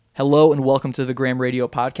Hello and welcome to the Graham Radio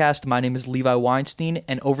Podcast. My name is Levi Weinstein,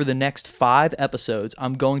 and over the next 5 episodes,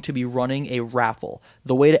 I'm going to be running a raffle.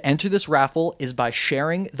 The way to enter this raffle is by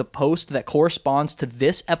sharing the post that corresponds to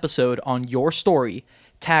this episode on your story,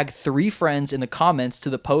 tag 3 friends in the comments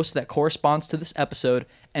to the post that corresponds to this episode,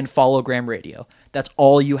 and follow Graham Radio. That's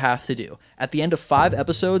all you have to do. At the end of 5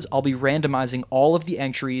 episodes, I'll be randomizing all of the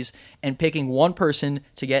entries and picking one person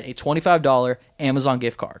to get a $25 Amazon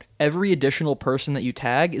gift card. Every additional person that you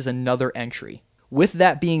tag is another entry. With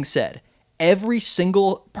that being said, every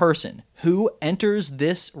single person who enters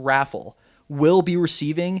this raffle will be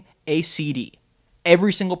receiving a CD.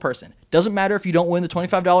 Every single person. Doesn't matter if you don't win the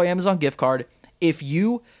 $25 Amazon gift card. If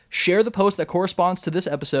you share the post that corresponds to this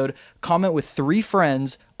episode, comment with 3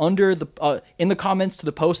 friends under the in the comments to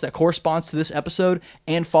the post that corresponds to this episode,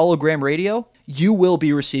 and follow Graham Radio, you will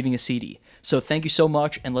be receiving a CD. So thank you so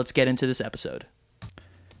much, and let's get into this episode.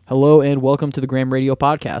 Hello and welcome to the Graham Radio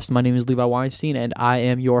Podcast. My name is Levi Weinstein, and I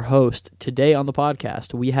am your host. Today on the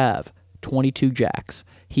podcast, we have 22 Jax.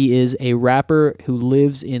 He is a rapper who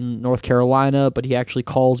lives in North Carolina, but he actually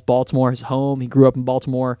calls Baltimore his home. He grew up in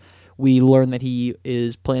Baltimore. We learned that he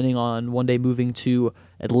is planning on one day moving to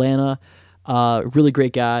Atlanta. Really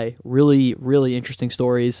great guy. Really, really interesting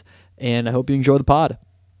stories. And I hope you enjoy the pod.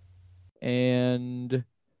 And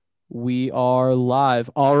we are live.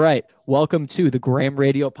 All right. Welcome to the Graham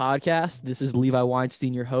Radio Podcast. This is Levi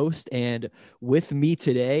Weinstein, your host. And with me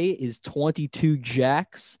today is 22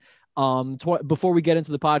 Jax. Before we get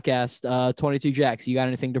into the podcast, 22 Jax, you got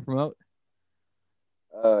anything to promote?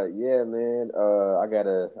 Yeah, man. I got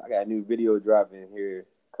a new video dropping here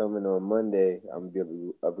coming on Monday. I'm gonna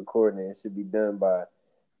be recording it. It should be done by,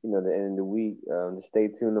 the end of the week. Just stay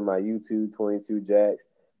tuned to my YouTube, 22 Jax.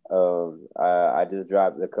 I just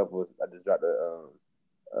dropped a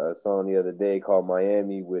song the other day called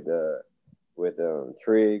Miami with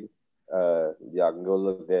Trig. Y'all can go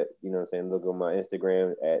look at, look on my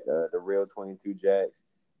Instagram at the real 22 Jax,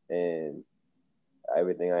 and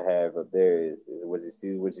everything I have up there is what you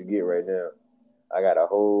see, what you get right now. I got a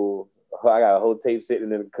whole tape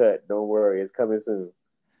sitting in the cut. Don't worry, it's coming soon.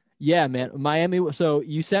 Yeah, man. Miami. So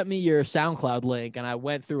you sent me your SoundCloud link, and I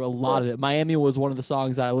went through a lot of it. Miami was one of the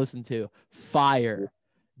songs that I listened to. Fire,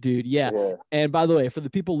 dude. Yeah. And by the way, for the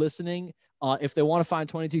people listening, if they want to find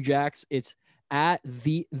 22 Jax, it's at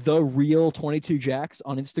the real 22 Jax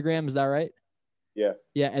on Instagram. Is that right? Yeah.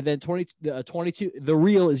 Yeah, and then 22, the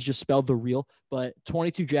real is just spelled the real, but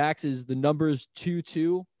 22 Jax is the numbers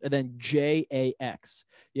 22 and then JAX.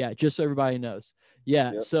 Yeah, just so everybody knows.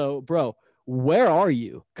 Yeah. Yep. So, bro, where are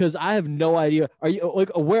you? Because I have no idea. Are you like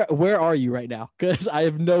where are you right now? Because I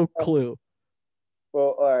have no clue.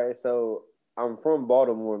 Well, all right. So I'm from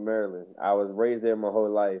Baltimore, Maryland. I was raised there my whole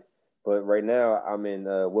life, but right now I'm in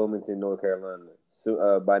Wilmington, North Carolina.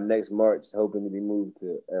 So by next March, hoping to be moved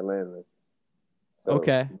to Atlanta. So,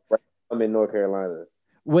 okay. I'm in North Carolina.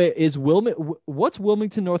 Wait, what's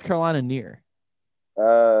Wilmington, North Carolina near?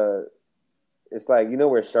 It's like,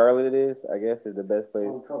 where Charlotte is, I guess, is the best place.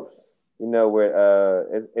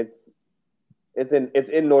 Where it's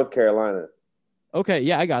in North Carolina. Okay,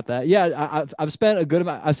 yeah, I got that. Yeah, I've spent a good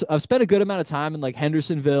amount of time in like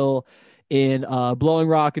Hendersonville, in Blowing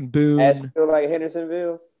Rock and Boone. Asheville, like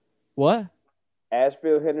Hendersonville? What?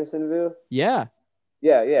 Asheville, Hendersonville? Yeah.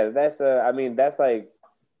 Yeah, that's that's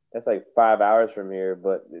like 5 hours from here,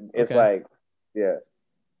 but it's like, yeah.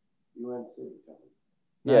 UNC.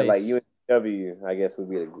 Yeah, nice. Like UNW, I guess would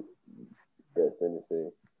be the best thing to say.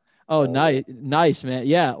 Oh, nice, man.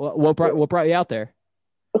 Yeah, what brought you out there?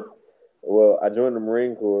 Well, I joined the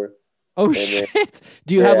Marine Corps. Oh shit!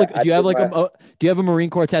 Do you have a Marine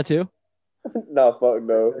Corps tattoo? No, fuck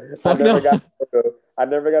no. I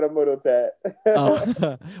never got a moto tat.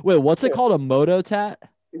 Oh. Wait, what's it called? A moto tat?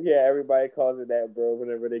 Yeah, everybody calls it that, bro.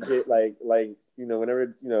 Whenever they get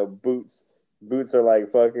whenever boots are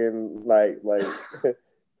like fucking like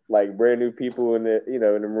brand new people in the in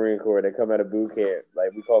the Marine Corps that come out of boot camp.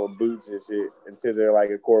 Like we call them boots and shit until they're like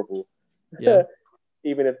a corporal. Yeah.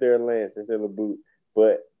 Even if they're a lance, they're still a boot.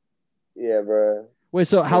 But yeah, bro. Wait,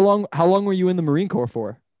 so how long were you in the Marine Corps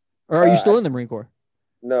for? Or are you still in the Marine Corps?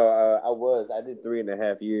 No, I was. I did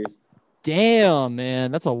 3.5 years. Damn,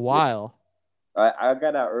 man, that's a while. I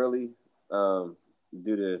got out early, due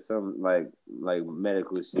to some like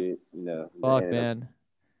medical shit, Fuck, man.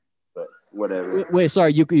 But whatever. Wait,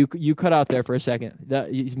 sorry, you cut out there for a second.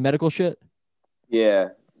 That medical shit? Yeah,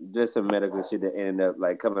 just some medical shit that ended up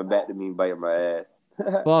like coming back to me biting my ass.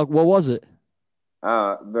 Fuck, what was it?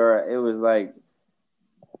 Bro, it was like.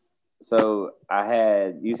 So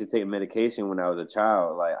I used to take medication when I was a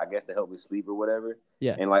child, like I guess to help me sleep or whatever.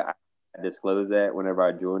 Yeah. And like I disclosed that whenever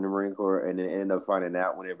I joined the Marine Corps, and then ended up finding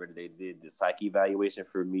out whenever they did the psych evaluation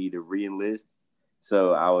for me to re-enlist.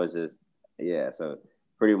 So I was just, yeah. So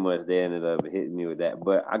pretty much they ended up hitting me with that.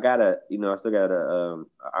 But I got I still got a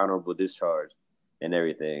honorable discharge and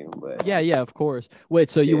everything. But Yeah, of course. Wait,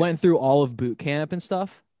 so you yeah, went through all of boot camp and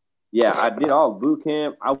stuff? yeah, I did all boot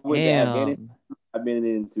camp. I went to Afghanistan. Damn.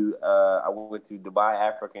 I went to Dubai,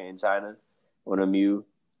 Africa, and China on a mule.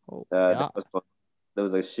 Oh, That God. was fun. That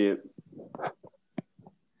was a ship.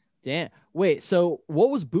 Damn. Wait, so what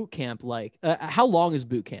was boot camp like? How long is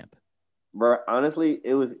boot camp? Bro, honestly,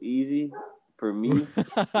 it was easy for me.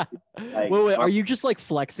 Like, Wait, are you just like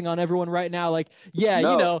flexing on everyone right now? Like, yeah,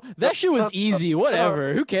 no, that shit was easy.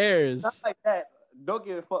 Whatever. Who not cares? like that. Don't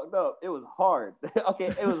get it fucked up. It was hard. Okay,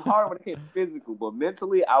 it was hard when it came to physical, but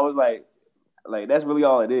mentally, I was like that's really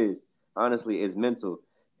all it is. Honestly, it's mental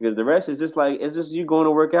because the rest is just like it's just you going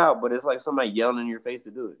to work out, but it's like somebody yelling in your face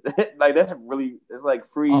to do it. Like that's really it's like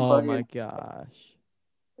free Oh my fucking. gosh.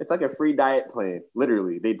 It's like a free diet plan.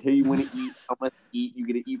 Literally, they tell you when to eat, how much to eat. You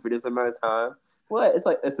get to eat for this amount of time. What? It's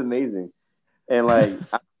like it's amazing, and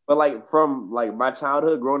but like from like my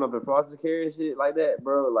childhood, growing up in foster care and shit like that,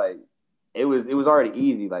 bro. Like it was already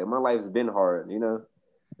easy. Like my life's been hard, you know.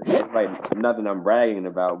 It's like nothing I'm bragging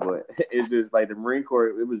about, but it's just like the Marine Corps.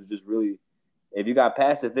 It was just really, if you got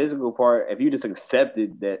past the physical part, if you just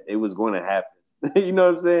accepted that it was going to happen, you know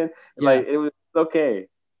what I'm saying? Yeah. Like it was okay.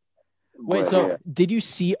 Wait, But, so yeah. did you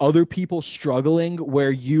see other people struggling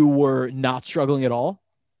where you were not struggling at all?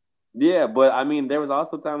 Yeah, but I mean, there was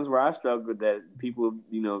also times where I struggled that people,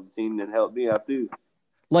 seemed to help me out too.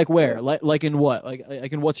 Like where? Yeah. Like in what? Like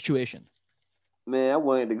in what situation? Man, I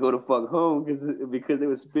wanted to go to fuck home because they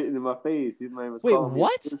was spitting in my face. His man was Wait, calling me.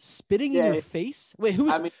 what? Spitting in Yeah, your face? Wait, who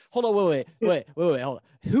was? I mean, Hold on, wait, hold on.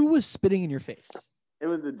 Who was spitting in your face? it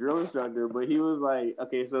was the drill instructor, but he was like,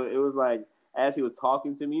 okay, so it was like as he was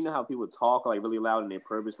talking to me, you know how people talk like really loud and they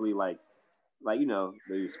purposely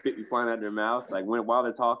they spit be flying out their mouth like while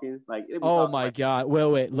they're talking, like it be Oh talking my like God!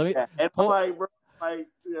 Wait. Let me. yeah. And I'm Hold, like, bro, like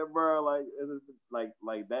yeah, bro,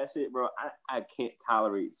 like that shit, bro. I can't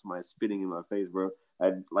tolerate somebody spitting in my face, bro.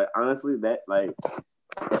 Like honestly, that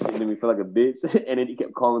shit made me feel like a bitch. And then he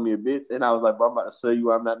kept calling me a bitch, and I was like, bro, I'm about to show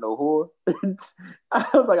you I'm not no whore. I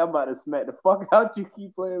was like, I'm about to smack the fuck out you.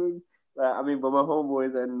 Keep playing with me. I mean, but my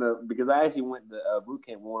homeboys ended up because I actually went to boot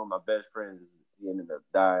camp with one of my best friends. He ended up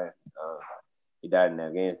dying. He died in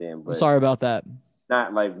Afghanistan, I'm but sorry about that.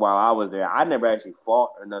 not like while I was there. I never actually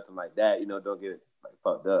fought or nothing like that. Don't get like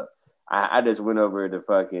fucked up. I just went over to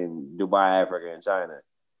fucking Dubai, Africa, and China.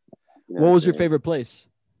 What was your favorite place?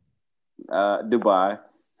 Dubai.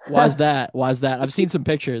 Why's that? I've seen some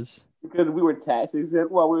pictures. Because we were tax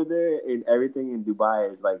exempt while we were there, and everything in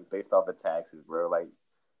Dubai is like based off of taxes, bro. Like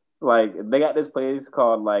they got this place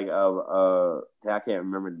called I can't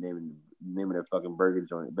remember the name of their fucking burger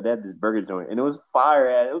joint, but they had this burger joint, and it was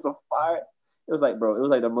fire. It was a fire. It was like, bro, it was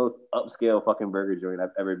like the most upscale fucking burger joint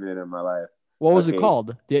I've ever been in my life. What was it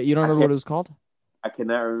called? You don't remember what it was called? I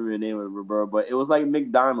cannot remember the name of it, bro, but it was like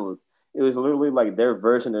McDonald's. It was literally like their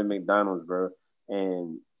version of McDonald's, bro.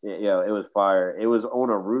 And yeah, it was fire. It was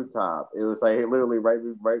on a rooftop. It was like literally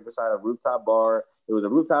right beside a rooftop bar. It was a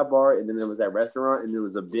rooftop bar, and then there was that restaurant, and there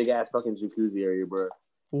was a big ass fucking jacuzzi area, bro.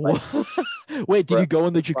 Like, wait, did you go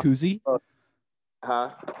in the jacuzzi?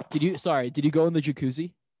 Huh? Did you go in the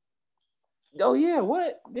jacuzzi? Oh yeah,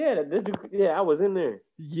 what? Yeah, I was in there.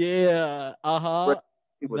 Yeah,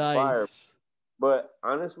 It was nice. fire. But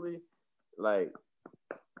honestly, like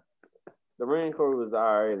the Marine Corps was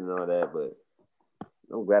alright and all that, but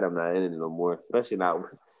I'm glad I'm not in it no more. Especially not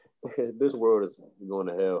this world is going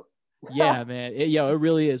to hell. Yeah, man. It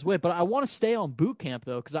really is. Wait, but I want to stay on boot camp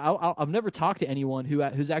though, because I've never talked to anyone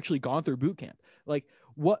who's actually gone through boot camp. Like,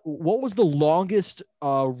 what was the longest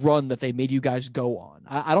run that they made you guys go on?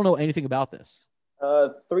 I don't know anything about this.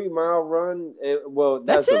 3-mile run.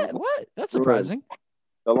 That's it. What? That's surprising.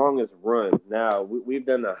 The longest run. Now we've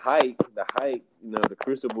done the hike. The hike, the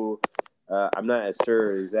Crucible. I'm not as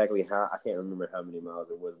sure exactly how. I can't remember how many miles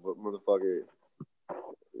it was, but motherfucker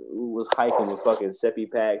was hiking with fucking Seppi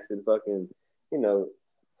packs and fucking,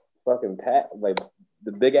 fucking pack like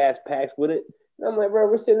the big ass packs with it. And I'm like, bro,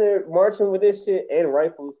 we're sitting there marching with this shit and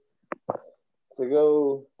rifles to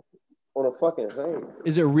go on a fucking thing.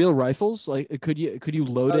 Is it real rifles? Like, could you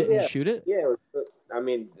load it and shoot it? Yeah, I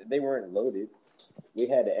mean, they weren't loaded. We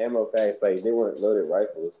had the ammo packs, like they weren't loaded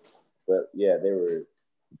rifles, but yeah, they were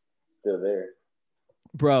still there.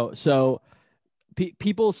 Bro, so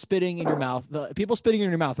people spitting in your mouth,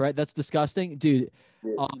 right? That's disgusting, dude.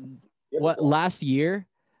 Yeah. What last year?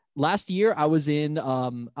 last year I was in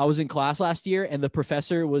class last year, and the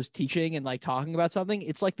professor was teaching and like talking about something.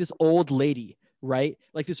 It's like this old lady, right?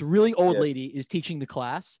 Like this really old Yeah. lady is teaching the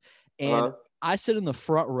class, and Uh-huh. I sit in the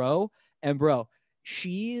front row, and bro,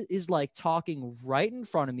 she is like talking right in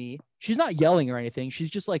front of me. She's not yelling or anything.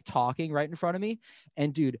 She's just like talking right in front of me.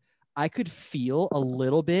 And dude, I could feel a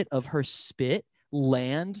little bit of her spit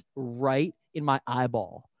land right in my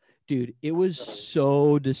eyeball. Dude, it was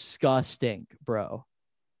so disgusting, bro.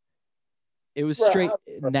 It was straight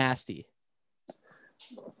Bro, nasty.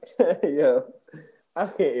 yo, I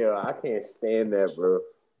can't stand that, bro.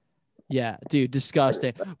 Yeah, dude,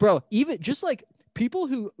 disgusting. Bro, even just like people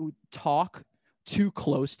who talk too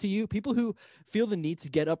close to you, people who feel the need to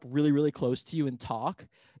get up really, really close to you and talk,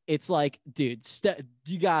 it's like, dude,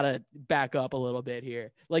 you gotta back up a little bit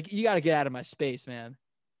here. Like, you gotta get out of my space, man.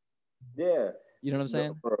 Yeah, You know what I'm no,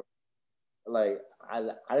 saying? bro. Like I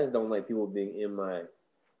just don't like people being in my,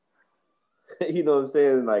 you know what I'm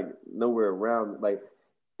saying? Like nowhere around. Like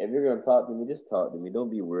if you're gonna talk to me, just talk to me. Don't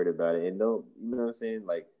be worried about it, and don't, you know what I'm saying?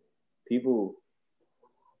 Like people,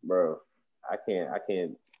 bro. I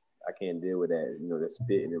can't deal with that. You know, that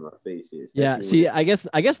spitting in my face shit, Yeah. especially when See,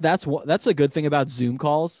 I guess that's a good thing about Zoom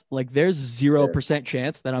calls. Like, there's 0%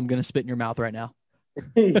 chance that I'm gonna spit in your mouth right now.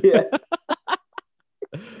 yeah.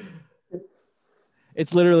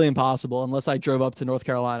 It's literally impossible unless I drove up to North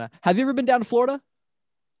Carolina. Have you ever been down to Florida?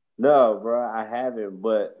 No, bro, I haven't.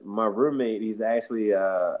 But my roommate, he's actually he's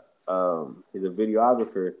a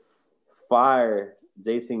videographer. Fire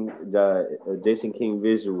Jason King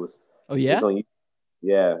visuals. Oh It's yeah. on,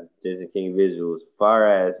 yeah, Jason King visuals.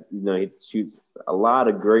 Fire as, you know, he shoots a lot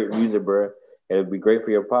of great music, bro. And it'd be great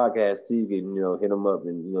for your podcast too. You can, you know, hit him up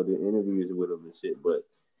and, you know, do interviews with him and shit. But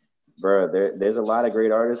bro, there's a lot of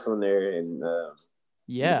great artists on there, and you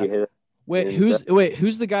Yeah. can hit Wait, and stuff.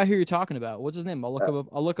 who's the guy who you're talking about? What's his name? I'll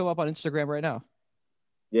look him up on Instagram right now.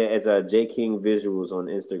 Yeah, it's J King visuals on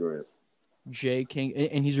Instagram. Jay King,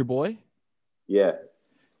 and he's your boy? Yeah,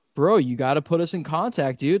 Bro, you got to put us in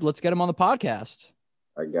contact, dude. Let's get him on the podcast.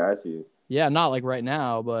 I got you. Yeah, not like right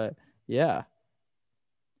now, but yeah.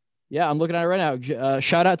 Yeah, I'm looking at it right now.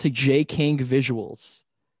 Shout out to Jay King Visuals.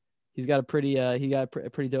 He's got a pretty dope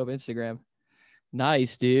Instagram.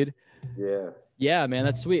 Nice, dude. Yeah. Yeah, man,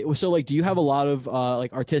 that's sweet. So like, do you have a lot of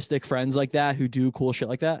like artistic friends like that who do cool shit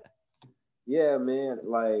like that? Yeah, man.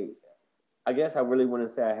 Like, I guess I really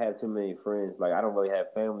wouldn't say I have too many friends. Like, I don't really have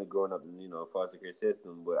family growing up in, you know, a foster care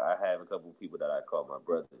system, but I have a couple of people that I call my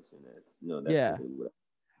brothers, and that, you know, that's Yeah. really what.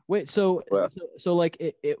 Wait, so like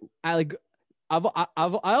I like I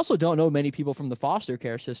also don't know many people from the foster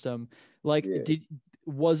care system. Like, Yeah.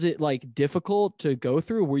 was it like difficult to go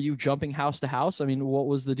through? Were you jumping house to house? I mean, what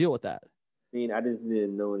was the deal with that? I mean, I just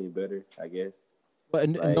didn't know any better, I guess. But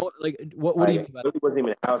Like, no, like what do you like mean by it really wasn't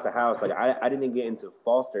even house to house. Like, I didn't get into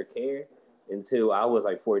foster care until I was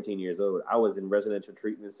like 14 years old. I was in residential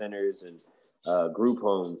treatment centers and group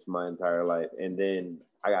homes my entire life, and then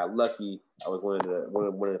I got lucky. I was one of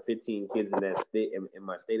the 15 kids in that state in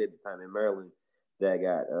my state at the time in Maryland that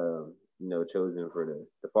got you know, chosen for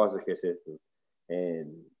the foster care system,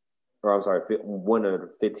 and or I'm sorry, one of the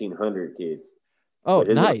 1,500 kids, Oh, which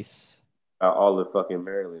isn't nice. all of fucking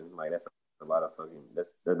Maryland. Like that's a lot of fucking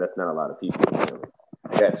that's not a lot of people. You know?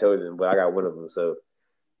 I got chosen, but I got one of them. So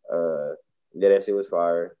yeah, that shit was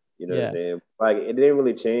fire. You know what I'm Yeah. saying? Like it didn't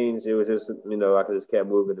really change. It was just, you know, I just kept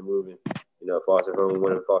moving and moving. You know, foster home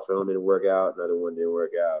didn't work out, another one didn't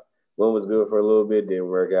work out. One was good for a little bit, didn't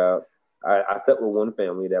work out. I stuck with one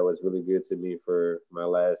family that was really good to me for my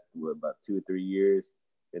last about 2 or 3 years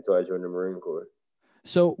until I joined the Marine Corps.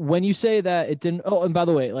 So when you say that it didn't, oh, and by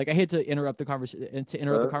the way, like I hate to interrupt the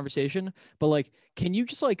Huh? conversation, but like, can you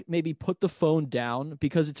just like maybe put the phone down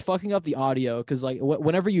because it's fucking up the audio? Because like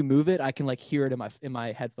whenever you move it, I can like hear it in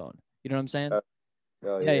my headphone. You know what I'm saying? Oh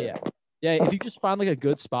Yeah, yeah, yeah. yeah. Yeah, if you just find like a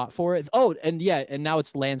good spot for it. Oh, and yeah, and now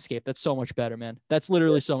it's landscape. That's so much better, man. That's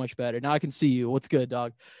literally so much better. Now I can see you. What's good,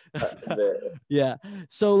 dog? Yeah.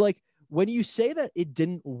 So like when you say that it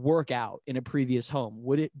didn't work out in a previous home,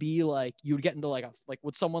 would it be like you would get into like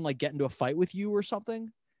would someone like get into a fight with you or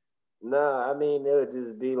something? Nah, I mean it would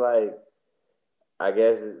just be like, I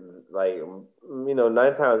guess, like, you know,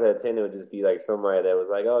 9 times out of 10 it would just be like somebody that was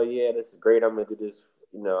like, oh yeah, this is great. I'm gonna do this.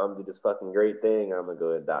 You know, I'm gonna do this fucking great thing. I'm gonna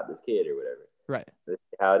go adopt this kid or whatever. Right. That's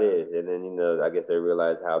how it is. And then, you know, I guess they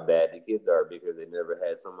realize how bad the kids are because they never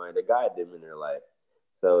had somebody to guide them in their life.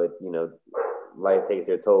 So it, you know, life takes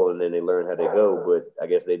their toll, and then they learn how to go. But I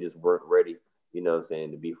guess they just weren't ready. You know what I'm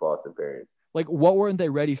saying, to be foster parents. Like what weren't they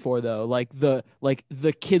ready for though? Like the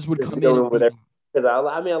kids would Just come in and dealing with be Because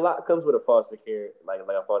I mean, a lot comes with a foster care, like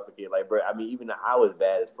a foster kid. Like, bro, I mean, even I was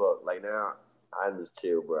bad as fuck. Like now, I'm just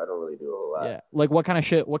chill, bro. I don't really do a whole lot. Yeah. Like what kind of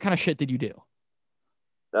shit? What kind of shit did you do?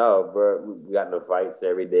 No, bro, we got into fights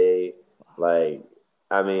every day. Like,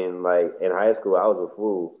 I mean, like in high school, I was a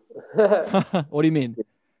fool. What do you mean?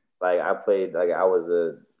 Like I played, like I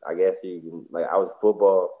was I guess you can, like I was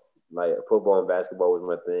football, like football and basketball was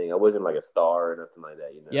my thing. I wasn't like a star or nothing like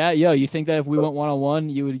that, you know. Yeah, yo, you think that if we went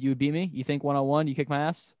 1-on-1, you would beat me? You think 1-on-1, you kick my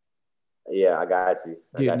ass? Yeah, I got you.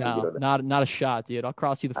 I Dude, got you. Get no, on that. not a shot, dude. I'll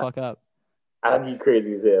cross you the fuck up. I'd be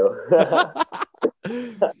crazy as hell.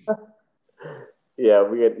 Yeah,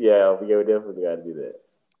 we definitely got to do that.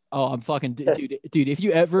 Oh, I'm fucking dude. If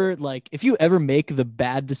you ever make the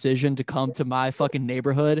bad decision to come to my fucking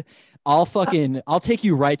neighborhood, I'll take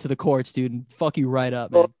you right to the courts, dude, and fuck you right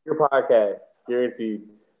up, Oh, man. your podcast, guaranteed.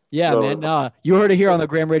 Yeah, No, man. Nah, you heard it here on the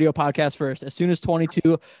Graham Radio podcast first. As soon as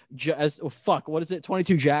 22, what is it?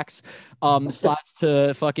 22 Jacks, slots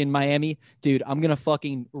to fucking Miami, dude. I'm gonna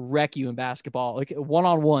fucking wreck you in basketball, like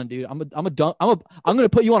 1-on-1, dude. I'm gonna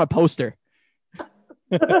put you on a poster.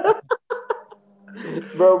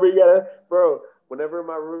 bro. Whenever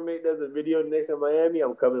my roommate does a video next to Miami,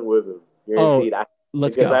 I'm coming with him, Oh, guaranteed.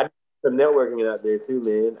 let's Because go. I did some networking out there too,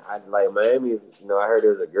 man. I like Miami. I heard it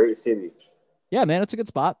was a great city. Yeah, man, it's a good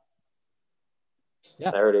spot.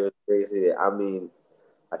 Yeah. I heard it was a great city. I mean,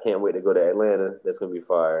 I can't wait to go to Atlanta. That's gonna be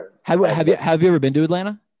fire. Have you ever been to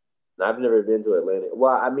Atlanta? I've never been to Atlanta.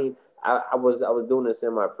 Well, I mean, I was doing a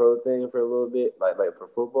semi-pro thing for a little bit, like for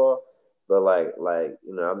football, but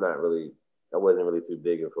I'm not really. I wasn't really too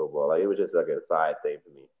big in football. Like it was just like a side thing for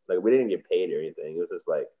me. Like we didn't get paid or anything. It was just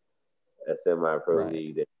like a semi-pro Right.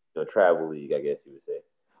 league, travel league, I guess you would say.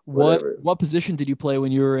 What Whatever. what position did you play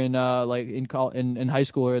when you were in like in high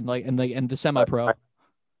school or in the semi pro?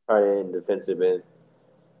 Probably in defensive end.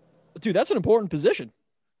 Dude, that's an important position.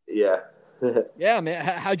 Yeah. Yeah, man.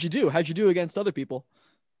 How'd you do? How'd you do against other people?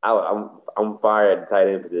 I'm fire at the tight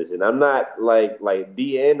end position. I'm not like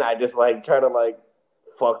DN. I just like try to like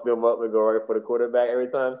fuck them up and go right for the quarterback every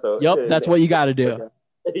time. So Yep, that's what you got to do.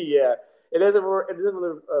 yeah, it doesn't work. It doesn't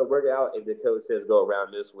really, work out if the coach says go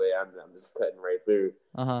around this way. I'm just cutting right through.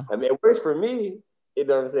 Uh-huh. I mean, it works for me. You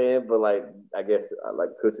know what I'm saying? But like, I guess like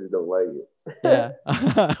coaches don't like it.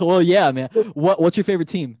 Yeah. Well, yeah, man. What's your favorite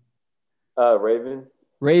team? Ravens.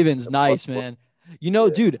 Ravens. Nice, man. Yeah.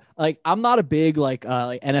 Dude, like I'm not a big like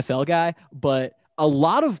NFL guy, but a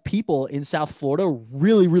lot of people in South Florida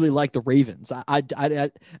really, really like the Ravens.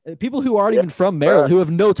 People who aren't even from Maryland, who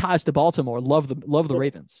have no ties to Baltimore, love the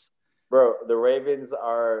Ravens. Bro, the Ravens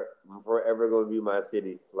are forever going to be my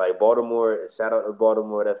city. Like Baltimore, shout out to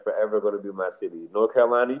Baltimore. That's forever going to be my city. North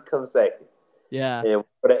Carolina, you come second. Yeah. And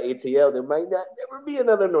for the ATL, there might not ever be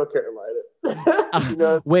another North Carolina. You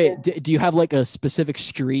know wait, do you have like a specific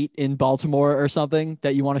street in Baltimore or something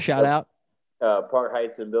that you want to shout out? Park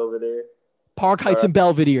Heights and Belvedere. Park Heights and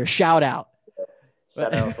Belvedere. Shout out.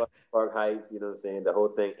 Shout out Park Heights. You know what I'm saying? The whole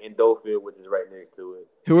thing. And Dofield, which is right next to it.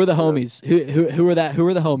 Who are the homies? Who are that? Who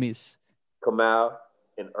are the homies? Kamal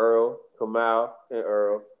and Earl. Kamal and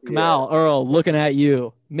Earl. Kamal, yeah. Earl, looking at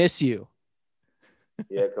you. Miss you.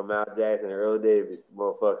 Yeah, Kamal Jackson and Earl Davis,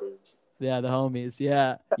 motherfuckers. Yeah, the homies.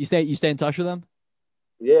 Yeah. You stay in touch with them?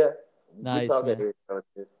 Yeah. Nice, man.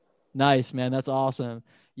 Nice, man. That's awesome.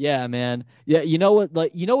 Yeah, man. Yeah, you know what?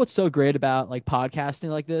 Like, you know what's so great about like podcasting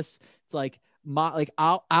like this? It's like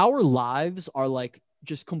our lives are like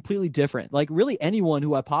just completely different. Like really anyone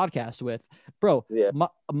who I podcast with, bro. Yeah.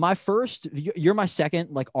 My first, you're my second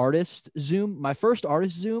like artist Zoom. My first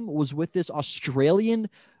artist Zoom was with this Australian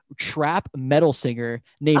trap metal singer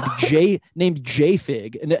named J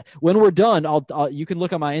Fig. And when we're done, you can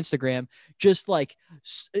look on my Instagram. Just like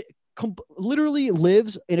literally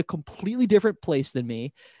lives in a completely different place than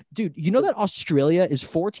me, dude. You know that Australia is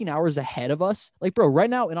 14 hours ahead of us. Like, bro, right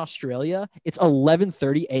now in Australia, it's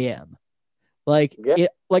 11:30 a.m. Like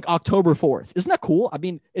like October 4th. Isn't that cool? I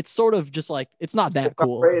mean, it's sort of just like it's not that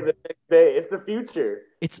cool. The next day. It's the future.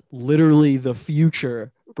 It's literally the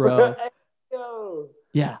future, bro. Yo.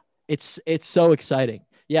 Yeah, it's so exciting.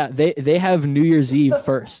 Yeah, they have New Year's Eve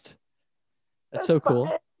first. That's so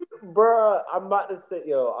cool. Bro, I'm about to say,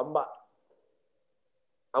 I'm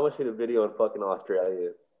gonna shoot a video in fucking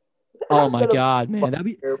Australia. Oh my god, man,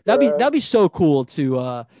 that'd be so cool to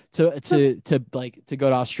go to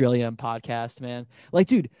Australia and podcast, man. Like,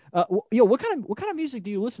 dude, what kind of music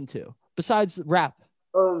do you listen to besides rap?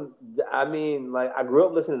 I mean, like I grew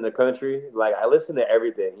up listening to country. Like I listen to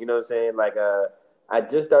everything. You know what I'm saying? Like I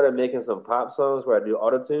just started making some pop songs where I do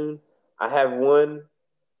autotune. I have one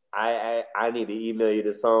I need to email you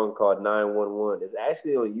the song called 911. It's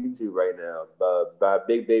actually on YouTube right now by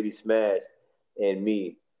Big Baby Smash and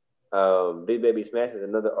me. Big Baby Smash is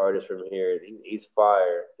another artist from here. He's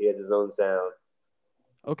fire. He has his own sound.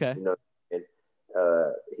 Okay. You know, and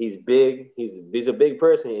he's big. He's a big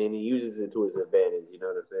person, and he uses it to his advantage. You know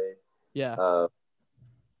what I'm saying? Yeah.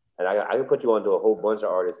 And I can put you onto a whole bunch of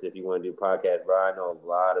artists if you want to do podcasts, bro. I know a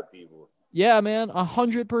lot of people. Yeah, man,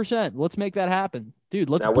 100%. Let's make that happen, dude.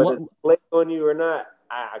 Let's now whether it's play on you or not,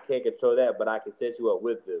 I can't control that, but I can set you up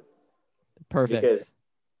with them. Perfect. Because,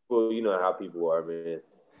 well, you know how people are, man.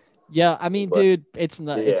 Yeah, I mean, dude, it's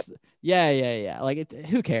not. Yeah. It's yeah. Like,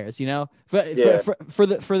 who cares, you know? For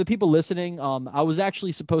the people listening, I was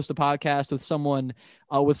actually supposed to podcast with someone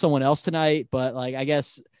else tonight, but like, I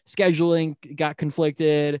guess scheduling got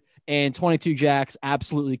conflicted, and 22 Jacks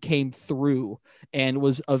absolutely came through and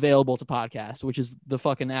was available to podcast, which is the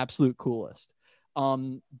fucking absolute coolest.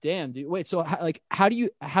 Damn, dude. Wait, so how'd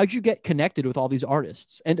you get connected with all these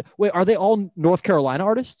artists? And wait, are they all North Carolina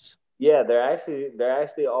artists? Yeah, they're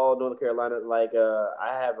actually all North Carolina. Like,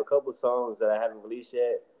 I have a couple songs that I haven't released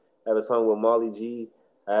yet. I have a song with Molly G.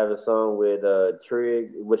 I have a song with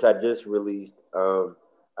Trig, which I just released. I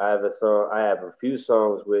have a few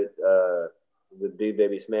songs with Big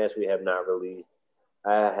Baby Smash we have not released.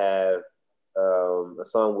 I have a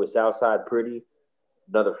song with Southside Pretty,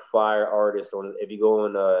 another fire artist. If you go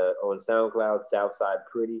on SoundCloud, Southside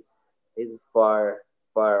Pretty, he's a fire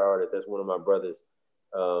artist. That's one of my brothers.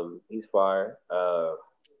 He's fire.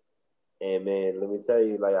 And man, let me tell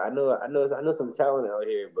you, like I know some talent out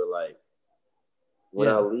here, but like when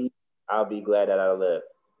I leave, I'll be glad that I left.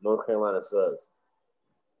 North Carolina sucks.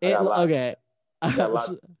 Okay. I got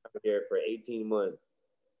locked here for 18 months.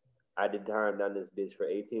 I did time down this bitch for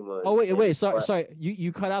 18 months. Oh wait, sorry.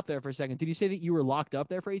 You cut out there for a second. Did you say that you were locked up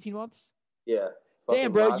there for 18 months? Yeah.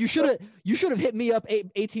 Damn, bro, you should have hit me up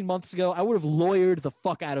 18 months ago. I would have lawyered the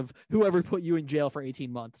fuck out of whoever put you in jail for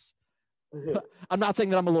 18 months. I'm not saying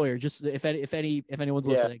that I'm a lawyer, just if anyone's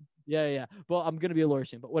listening. Yeah. Well, I'm gonna be a lawyer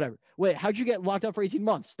soon, but whatever. Wait, how'd you get locked up for 18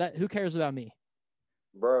 months? Who cares about me?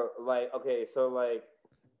 Bro, like, okay, so like,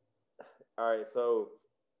 all right, so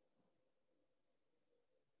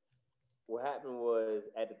what happened was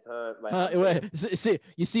at the time, like,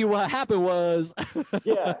 you see what happened was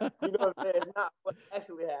yeah, you know what I'm saying? It's not what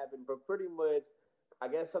actually happened, but pretty much I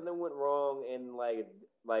guess something went wrong, and like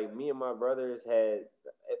me and my brothers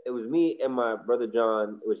it was me and my brother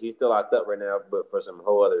John, which he's still locked up right now, but for some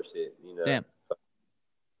whole other shit, you know. Damn.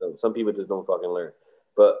 So some people just don't fucking learn.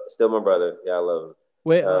 But still my brother. Yeah, I love him.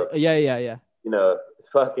 Wait, yeah. You know,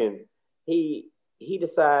 fucking he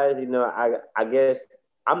decides, you know, I guess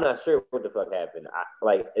I'm not sure what the fuck happened.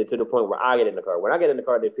 To the point where I get in the car. When I get in the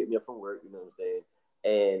car, they pick me up from work, you know what I'm saying?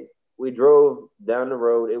 And we drove down the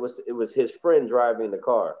road. It was his friend driving the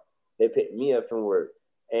car. They picked me up from work,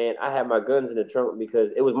 and I had my guns in the trunk because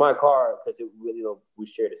it was my car because we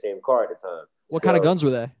shared the same car at the time. What kind of guns were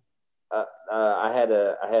they? I had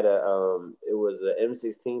it was an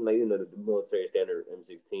M16, like the military standard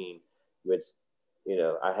M16, which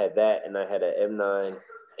I had that, and I had an M9,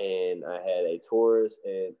 and I had a Taurus,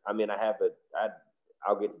 and I mean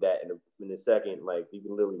I'll get to that in a second. Like you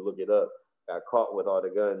can literally look it up. Got caught with all the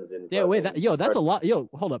guns and that's a lot.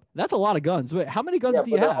 Hold up, that's a lot of guns. Wait, how many guns do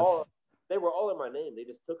you have? They were all in my name. They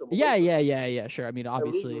just took them. Yeah. Sure. I mean,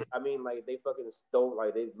 obviously. Like they fucking stole.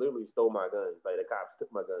 Like they literally stole my guns. Like the cops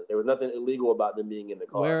took my guns. There was nothing illegal about them being in the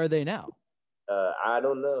car. Where are they now? I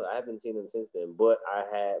don't know. I haven't seen them since then. But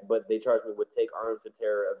they charged me with take arms to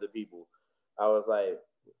terror of the people. I was like,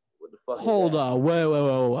 what the fuck? Hold on.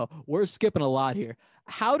 Whoa. We're skipping a lot here.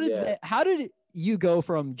 How did you go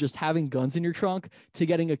from just having guns in your trunk to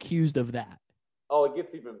getting accused of that? Oh, it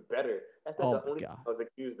gets even better. That's not the only thing I was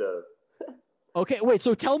accused of. Okay, wait,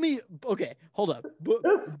 so tell me, okay, hold up.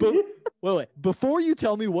 Wait. Before you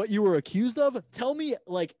tell me what you were accused of, tell me,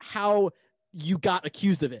 like, how you got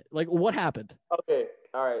accused of it. Like, what happened? Okay,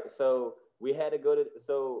 all right, so we had to go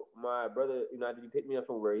my brother, after he picked me up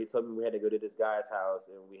from work, he told me we had to go to this guy's house,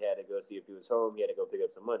 and we had to go see if he was home. He had to go pick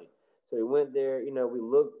up some money. So we went there, we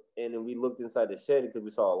looked, and then we looked inside the shed because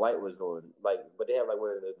we saw a light was on. Like, but they have, like,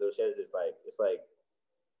 one of those sheds it's like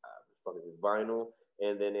vinyl.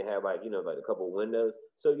 And then they have like a couple windows.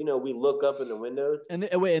 So we look up in the windows. And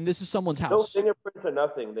this is someone's house. No fingerprints or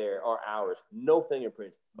nothing there are ours. No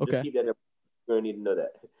fingerprints. Okay. Just keep that. You're gonna need to know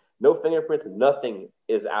that. No fingerprints. Nothing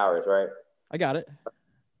is ours, right? I got it.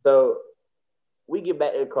 So we get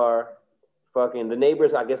back in the car. Fucking the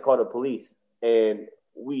neighbors, I guess, called the police, and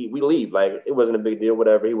we leave. Like it wasn't a big deal.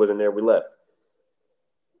 Whatever. He wasn't there. We left.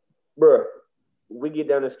 Bruh, we get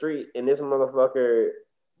down the street, and this motherfucker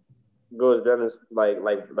goes down this like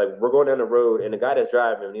we're going down the road, and the guy that's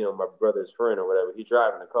driving, my brother's friend or whatever, he's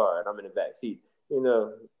driving the car, and I'm in the back seat.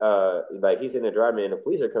 Like he's in there driving, and the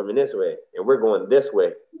police are coming this way, and we're going this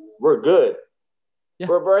way. We're good. Yeah.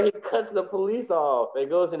 Bro, he cuts the police off and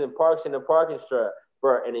goes in and parks in the parking strip,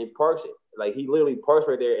 bro, and he parks it. Like, he literally parks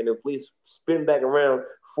right there, and the police spin back around.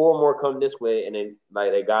 4 more come this way, and then,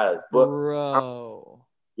 like, they got us. But, bro.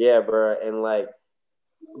 Yeah, bro, and, like,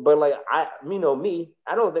 but, like, me,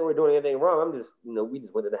 I don't think we're doing anything wrong. I'm just, we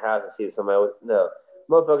just went to the house and see if somebody was, no.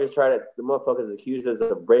 The motherfuckers accused us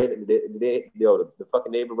of breaking the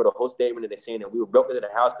fucking neighbor with a whole statement, and they're saying that we were broke into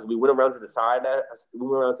the house because we went around to the side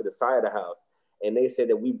of the house. And they said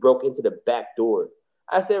that we broke into the back door.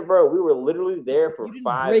 I said, bro, we were literally there for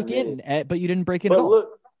 5 minutes. But you didn't break in at all. But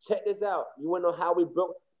look, check this out. You want to know how we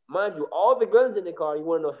broke? Mind you, all the guns in the car. You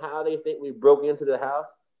want to know how they think we broke into the house?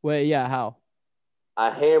 Wait, yeah, how?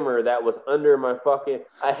 A hammer that was under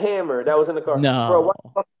a hammer that was in the car. No. Bro, why the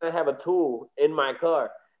fuck did I have a tool in my car?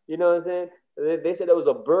 You know what I'm saying? They said it was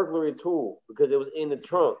a burglary tool because it was in the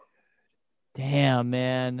trunk. Damn,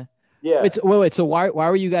 man. Yeah. Wait. So why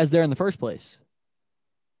were you guys there in the first place?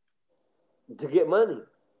 To get money,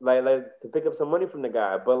 like to pick up some money from the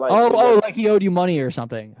guy, but like like he owed you money or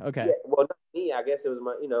something. Okay. Yeah, well, not me. I guess it was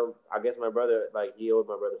my brother. Like, he owed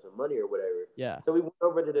my brother some money or whatever. Yeah. So we went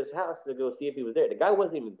over to this house to go see if he was there. The guy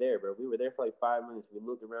wasn't even there, bro. We were there for like 5 minutes. We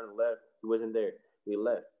looked around and left. He wasn't there. We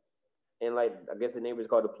left, and like I guess the neighbors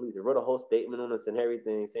called the police. They wrote a whole statement on us and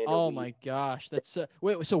everything saying. Oh my gosh, that's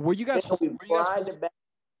wait. So were you guys?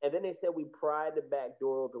 And then they said we pried the back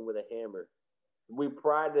door open with a hammer. We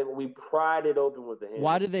pried it open with the hammer.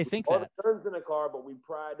 Why did they think that? All the guns in the car, but we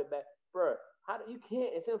pried the back. Bro, you can't.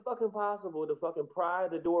 It's impossible to fucking pry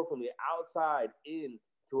the door from the outside in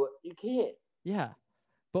to it. You can't. Yeah,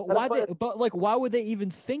 but why would they even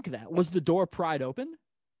think that? Was the door pried open?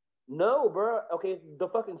 No, bro. Okay, the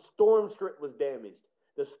fucking storm strip was damaged.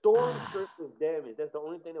 The storm strip was damaged. That's the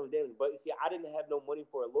only thing that was damaged. But you see, I didn't have no money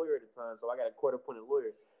for a lawyer at the time, so I got a court-appointed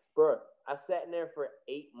lawyer. Bro, I sat in there for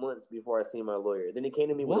 8 months before I seen my lawyer. Then he came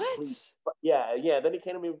to me with a plea. Yeah. Then he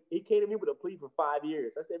came to me with a plea for 5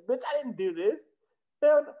 years. I said, bitch, I didn't do this.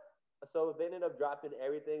 So they ended up dropping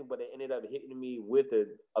everything, but they ended up hitting me with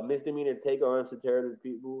a misdemeanor take arms to terror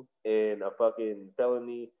people and a fucking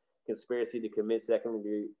felony conspiracy to commit second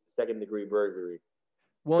degree burglary.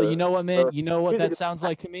 Well, you know what, man? You know what that sounds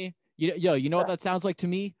like to me? You know what that sounds like to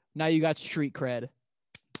me? Now you got street cred.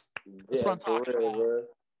 That's what I'm talking about. Bro.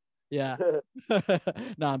 Yeah.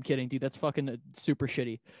 No, I'm kidding, dude. That's fucking super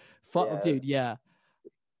shitty. Dude, yeah.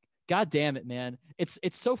 God damn it, man. It's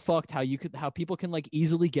so fucked how people can like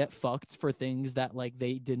easily get fucked for things that like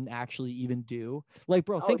they didn't actually even do. Like,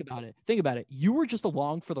 bro, think about it. You were just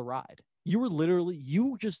along for the ride. You were literally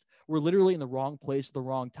in the wrong place at the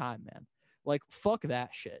wrong time, man. Like, fuck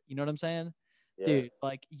that shit. You know what I'm saying? Yeah. Dude,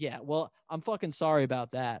 like, yeah, well, I'm fucking sorry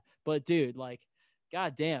about that. But dude, like,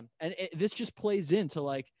 god damn. And this just plays into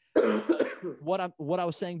like what I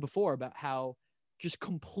was saying before about how just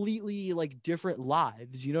completely like different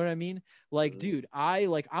lives, you know what I mean? Like, dude,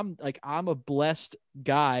 I'm a blessed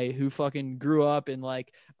guy who fucking grew up in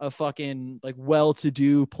like a fucking like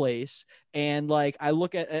well-to-do place, and like I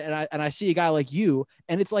look at and I see a guy like you,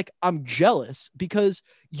 and it's like I'm jealous because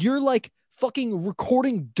you're like fucking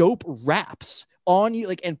recording dope raps on you,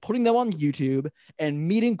 like, and putting them on YouTube and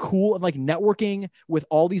meeting cool and like networking with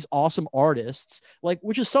all these awesome artists, like,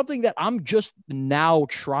 which is something that I'm just now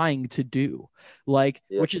trying to do, like,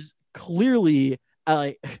 which is clearly,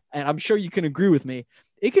 and I'm sure you can agree with me,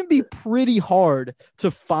 it can be pretty hard to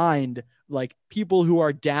find like people who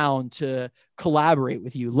are down to collaborate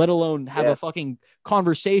with you, let alone have a fucking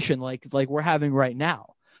conversation like we're having right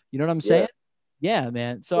now. You know what I'm saying? Yeah,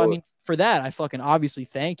 man. So, I mean, for that, I fucking obviously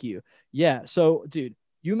thank you. Yeah. So, dude,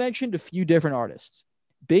 you mentioned a few different artists: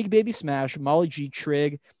 Big Baby Smash, Molly G,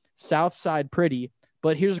 Trig, Southside Pretty.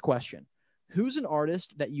 But here's a question: who's an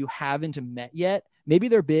artist that you haven't met yet? Maybe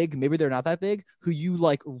they're big, maybe they're not that big, who you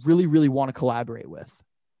like really, really want to collaborate with?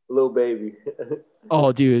 Lil Baby.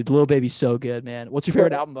 Oh, dude, Lil Baby's so good, man. What's your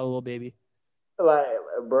favorite album by Lil Baby? Like,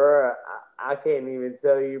 bro, I can't even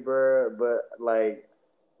tell you, bro, but like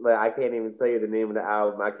I can't even tell you the name of the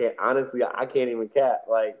album. I can't even cap.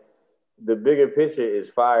 Like, The Bigger Picture is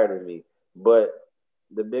fire to me, but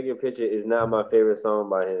The Bigger Picture is not my favorite song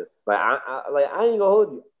by him. Like, I ain't gonna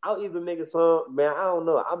hold you. I'll even make a song, man. I don't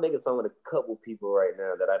know. I'll make a song with a couple people right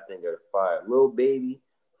now that I think are fire. Lil Baby,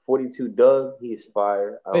 42 Doug, he's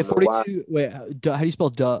fire. Wait, 42. Wait, how do you spell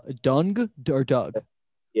Dung or Doug?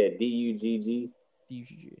 Yeah, DUGG.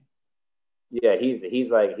 DUGG. Yeah,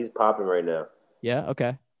 he's popping right now. Yeah.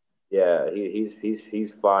 Okay. Yeah,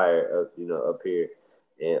 he's fire up up here,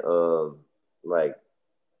 and like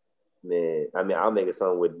man, I mean I'll make a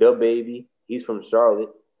song with the baby. He's from Charlotte.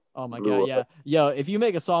 Oh my god, Blew yeah. up. Yo, if you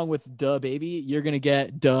make a song with Duh Baby, you're gonna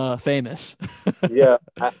get Duh famous. Yeah,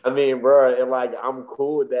 I mean, bro, and like I'm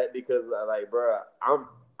cool with that because like, bro,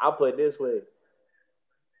 I'll put it this way.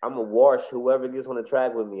 I'm gonna wash whoever gets on the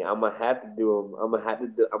track with me. I'm gonna have to do them. I'm gonna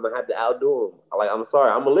have to outdo them. Like, I'm sorry.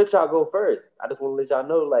 I'm gonna let y'all go first. I just want to let y'all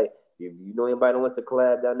know, like, if you know anybody that wants to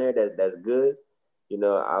collab down there, that's good.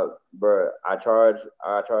 I charge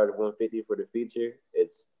 150 for the feature.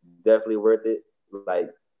 It's definitely worth it. Like,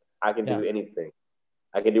 I can Yeah. do anything.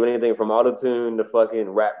 I can do anything from auto tune to fucking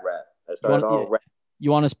rap. I You started want all rap. you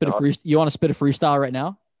want to spit a freestyle right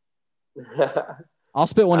now? I'll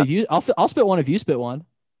spit one of you. I'll spit one if you spit one.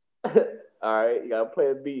 All right, you gotta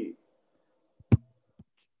play a beat.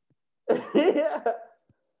 Yeah.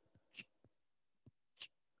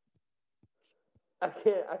 I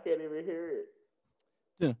can't even hear it.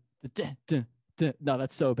 No,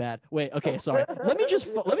 that's so bad. Wait, okay, sorry. Let me just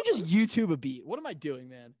YouTube a beat. What am I doing,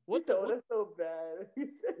 man? What the? That's so bad.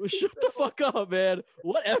 Well, shut the fuck up, man.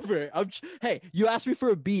 Whatever. Hey, you asked me for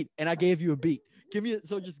a beat, and I gave you a beat.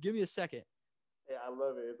 Just give me a second. Yeah, I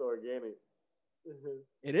love it. It's organic.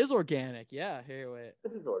 It is organic. Yeah. Here, wait.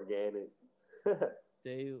 This is organic.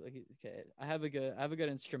 Okay. I have a good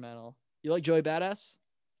instrumental. You like Joey Badass?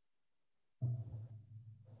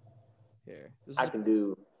 Here. I can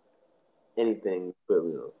do anything. Put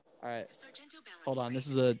me on. All right. Hold on. This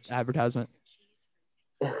is an advertisement.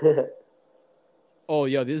 Oh,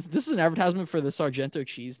 yo, this is an advertisement for the Sargento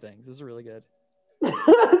cheese things. This is really good.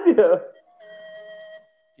 Yeah.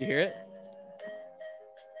 You hear it?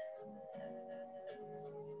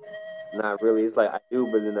 Not really. It's like I do,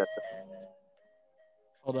 but then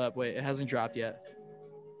Hold up. Wait, it hasn't dropped yet.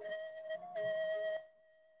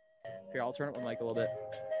 Here, I'll turn up my mic a little bit.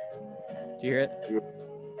 Do you hear it? Yeah.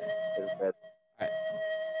 All right.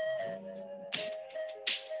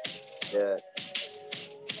 Yeah.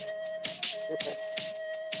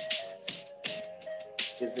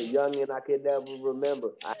 As a youngin', I could never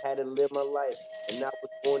remember. I had to live my life, and I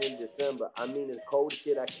was born in December. I mean, it's cold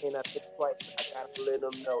shit. I cannot think twice. I gotta let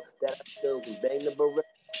them know that I still can bang the barrel.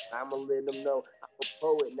 I'ma let them know I'm a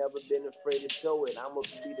poet, never been afraid to show it. I'ma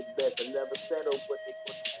be the best. I never settle, but they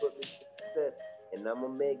put me to success. And I'ma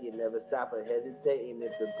make it, never stop or hesitating.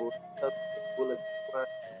 If the bullets fly,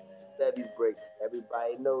 levees break.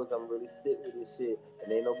 Everybody knows I'm really sick with this shit,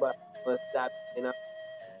 and ain't nobody gonna stop me. And I'm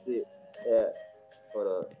sick. Yeah. Hold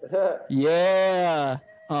up. Yeah.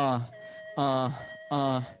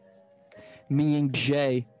 Me and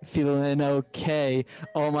Jay feeling okay.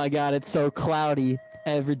 Oh my god, it's so cloudy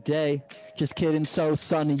every day. Just kidding, so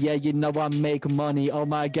sunny. Yeah, you know I make money. Oh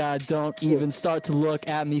my god, don't even start to look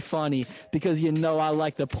at me funny, because you know I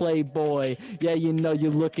like the Playboy. Yeah, you know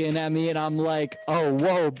you're looking at me and I'm like, oh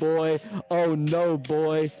whoa boy, oh no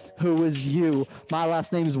boy, who is you? My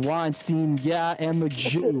last name's Weinstein. Yeah, I am a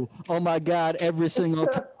Jew. Oh my god, every single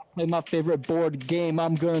time play my favorite board game,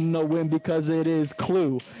 I'm gonna win because it is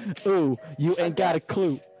Clue. Ooh, you ain't got a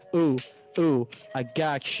clue. Ooh, I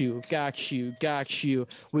got you.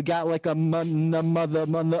 We got like another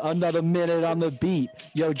minute on the beat.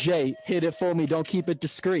 Yo, Jay, hit it for me. Don't keep it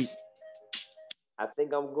discreet. I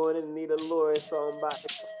think I'm going to need a lawyer, so I'm about to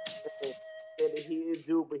said that he is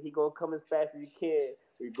Jew, but he gonna come as fast as he can.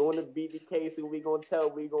 We're going to beat the case and we're gonna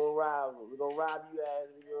rob him. We're gonna rob you ass.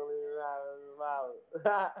 We're gonna rob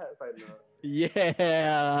him. Like, no.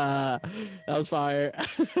 Yeah, that was fire.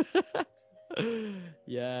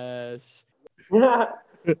 Yes.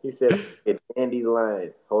 He said, it's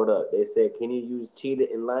dandelion. Hold up. They said, can you use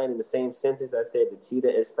cheetah and lion in the same sentence? I said, the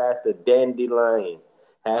cheetah is faster. Dandelion.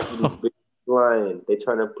 Half of these bitches lying. They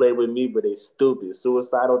trying to play with me, but they stupid.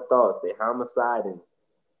 Suicidal thoughts. They homiciding.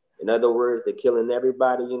 In other words, they're killing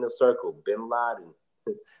everybody in a circle. Bin Laden.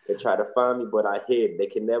 They try to find me, but I hid. They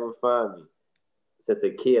can never find me. Since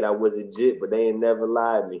a kid, I was a jit, but they ain't never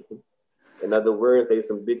lied me. In other words, they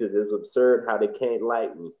some bitches. It's absurd how they can't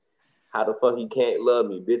like me. How the fuck you can't love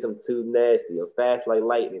me? Bitch, I'm too nasty. I'm fast like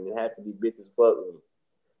lightning. It have to be bitches fuck me.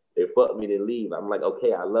 They fuck me, they leave. I'm like,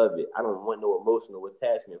 okay, I love it. I don't want no emotional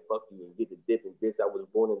attachment. Fuck you and get the different bitch. I was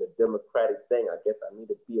born in a democratic thing. I guess I need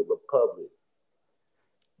to be a republic.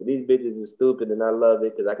 But these bitches is stupid and I love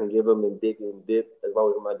it because I can give them a dick and dip as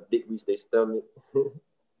long as my dick reach their stomach.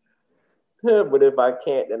 But if I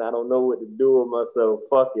can't, then I don't know what to do with myself.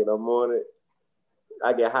 Fuck it, I'm on it.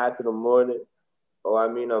 I get high to the morning. I'm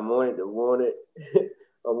on it to want it.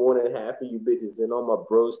 I'm wanting half of you bitches and all my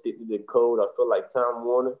bros stick to the code. I feel like Tom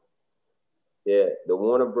Warner. Yeah, the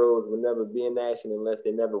Warner Bros. Would never be in action unless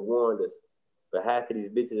they never warned us. But half of these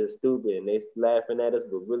bitches are stupid and they laughing at us,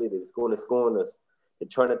 but really they're just going to scorn us. They're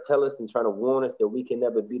trying to tell us and trying to warn us that we can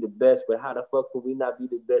never be the best. But how the fuck will we not be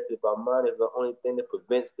the best if our mind is the only thing that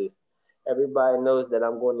prevents this? Everybody knows that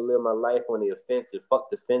I'm going to live my life on the offensive. Fuck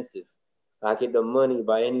defensive. I get the money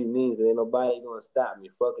by any means, and ain't nobody gonna stop me.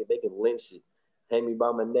 Fuck it, they can lynch it. Hang me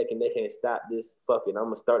by my neck, and they can't stop this. Fuck it,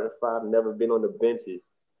 I'm a starting five. Never been on the benches.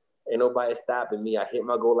 Ain't nobody stopping me. I hit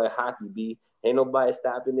my goal like hockey, B. Ain't nobody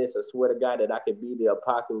stopping this. I swear to God that I could be the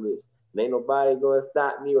apocalypse. And ain't nobody gonna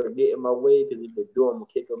stop me or get in my way, because if they do, I'm gonna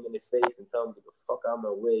kick them in the face and tell them to get the fuck out of my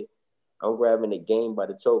way. I'm grabbing the game by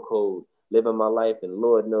the chokehold, living my life, and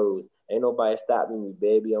Lord knows, ain't nobody stopping me,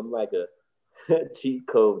 baby. I'm like a cheat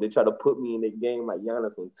code. They try to put me in the game like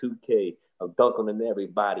Giannis on 2K. I'm dunking on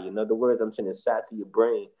everybody. In other words, I'm sending shots to your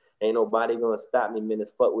brain. Ain't nobody gonna stop me, man.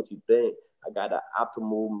 It's fuck what you think. I got an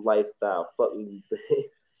optimal lifestyle. Fuck what you think.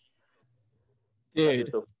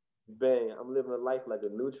 Dude. So, bang, I'm living a life like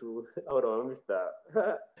a neutral. Hold on, let me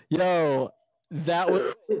stop. Yo, that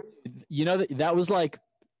was, you know, that was like,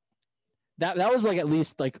 that was like at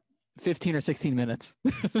least like 15 or 16 minutes.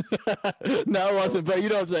 No, it wasn't, but you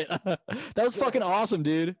know what I'm saying. That was fucking awesome,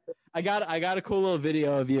 dude. I got a cool little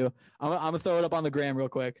video of you. I'm gonna throw it up on the gram real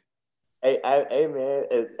quick. Hey, man,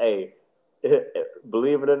 hey,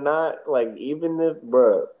 believe it or not, like even if,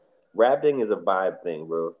 bro, rapping is a vibe thing,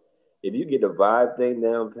 bro. If you get the vibe thing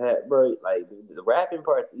down pat, bro, like the rapping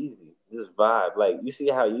part's easy. Just vibe. Like you see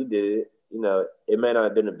how you did it. You know, it may not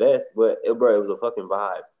have been the best, but it was a fucking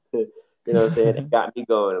vibe. You know what I'm saying? It got me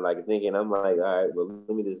going, like thinking. I'm like, all right, well,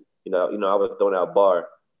 let me just, I was throwing out bar,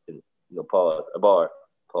 and pause, a bar,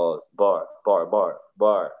 pause, bar, bar, bar,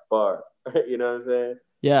 bar, bar. You know what I'm saying?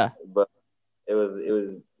 Yeah. But it was,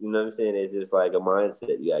 you know what I'm saying? It's just like a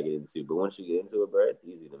mindset you gotta get into. But once you get into it, bro, it's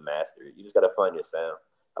easy to master it. You just gotta find your sound.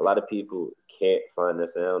 A lot of people can't find their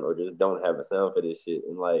sound or just don't have a sound for this shit.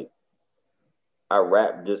 And like, I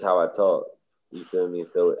rap just how I talk. You feel me?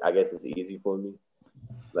 So I guess it's easy for me.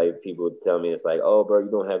 Like people tell me, it's like, oh, bro, you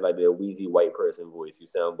don't have like the wheezy white person voice. You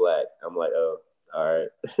sound black. I'm like, oh, all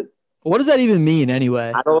right. What does that even mean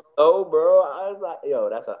anyway? I don't know, bro. I was like, yo,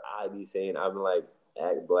 that's what I be saying. I'm like,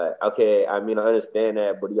 act black. Okay, I mean, I understand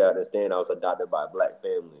that, but you gotta understand I was adopted by a black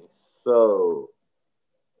family. So,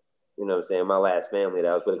 you know what I'm saying? My last family that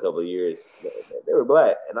I was with a couple of years, they were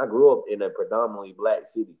black. And I grew up in a predominantly black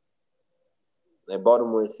city. Like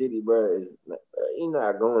Baltimore City, bro, is you're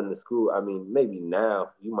not going to school. I mean, maybe now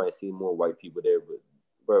you might see more white people there, but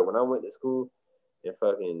bro, when I went to school in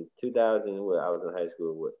fucking 2000, I was in high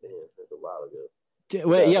school. That's a while ago.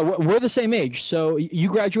 Wait, yeah, we're the same age. So you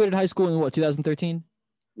graduated high school in what, 2013?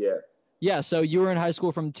 Yeah. Yeah, so you were in high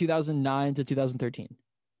school from 2009 to 2013.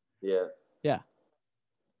 Yeah. Yeah.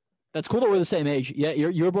 That's cool that we're the same age. Yeah,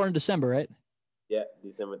 you were born in December, right? Yeah,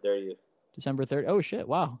 December 30th. December 3rd. Oh shit!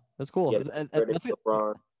 Wow, that's cool. Yeah, that's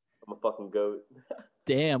LeBron. I'm a fucking goat.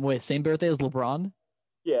 Damn. Wait, same birthday as LeBron?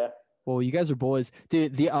 Yeah. Well, you guys are boys,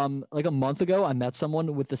 dude. Like a month ago, I met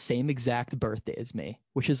someone with the same exact birthday as me,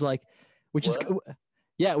 which is really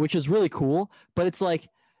cool. But it's like,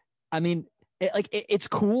 I mean, it's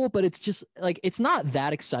cool, but it's just like it's not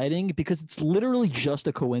that exciting because it's literally just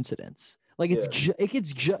a coincidence. Like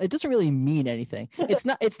it doesn't really mean anything. It's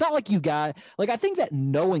not like you got, like, I think that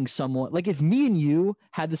knowing someone, like if me and you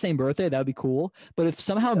had the same birthday, that would be cool. But if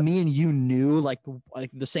somehow me and you knew like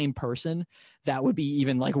the same person, that would be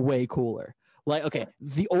even like way cooler. Like, okay,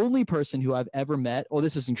 the only person who I've ever met, oh,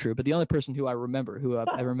 this isn't true, but the only person who I remember who I've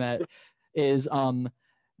ever met is do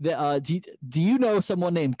you know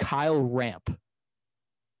someone named Kyle Ramp?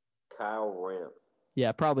 Kyle Ramp.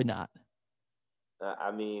 Yeah, probably not. I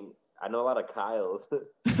mean, I know a lot of Kyles.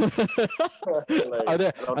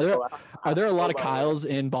 Like, are there a lot of Kyles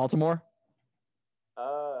in Baltimore?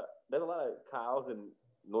 There's a lot of Kyles in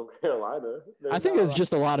North Carolina. I think there's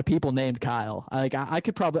just a lot of people named Kyle. I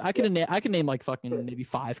could name like fucking maybe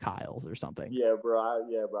 5 Kyles or something. Yeah, bro. I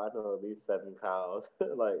know at least 7 Kyles.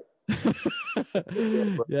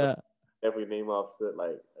 Yeah. Definitely name off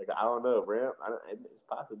like I don't know, Ramp. It's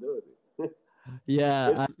a possibility. Yeah.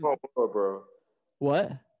 It's a small world, bro.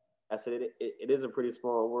 What? I said it is a pretty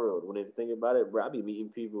small world. When you think about it, bro, I be meeting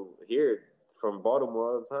people here from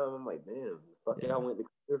Baltimore all the time. I'm like, damn, fuck yeah, I went to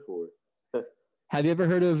clear for it. Have you ever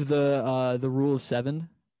heard of the rule of 7?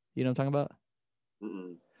 You know what I'm talking about?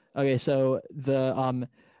 Mm-mm. Okay, so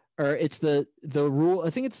it's the rule. I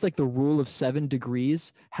think it's like the rule of 7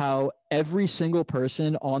 degrees. How every single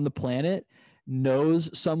person on the planet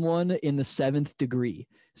knows someone in the 7th degree.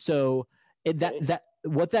 So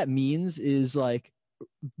what that means is like,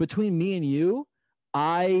 between me and you,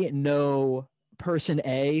 I know person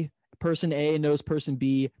A knows person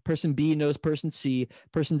B knows person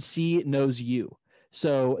C knows you.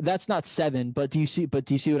 So that's not 7, but do you see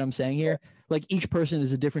what I'm saying here? Like each person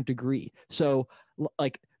is a different degree. So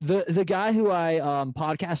like the guy who I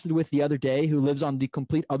podcasted with the other day, who lives on the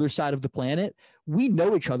complete other side of the planet, we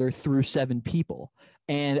know each other through 7 people.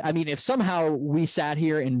 And I mean, if somehow we sat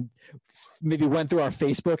here and maybe went through our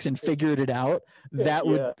Facebooks and figured it out, that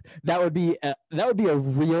would be a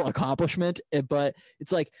real accomplishment. But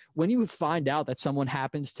it's like when you find out that someone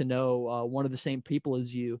happens to know one of the same people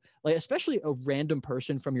as you, like especially a random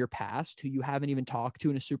person from your past who you haven't even talked to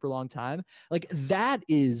in a super long time, like that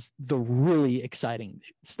is the really exciting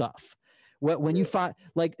stuff. When you find,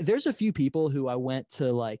 like, there's a few people who I went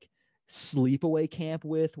to like sleepaway camp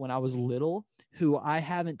with when I was little who I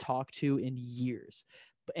haven't talked to in years.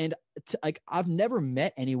 And like I've never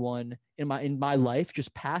met anyone in my life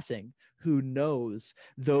just passing who knows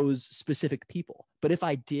those specific people. But if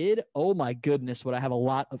I did, oh my goodness, would I have a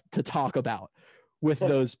lot to talk about with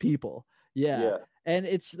those people. Yeah. And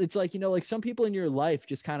it's like, you know, like some people in your life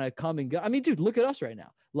just kind of come and go. I mean, dude, look at us right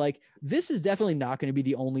now. Like this is definitely not going to be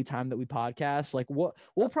the only time that we podcast. Like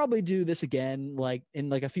we'll probably do this again, like in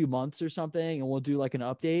like a few months or something. And we'll do like an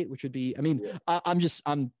update, which would be, I mean,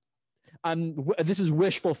 this is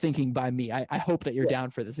wishful thinking by me. I hope that you're down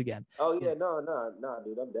for this again. Oh yeah. No,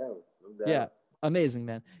 dude, I'm down. Yeah. Amazing,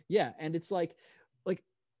 man. Yeah. And it's like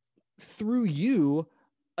through you,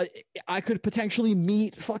 I could potentially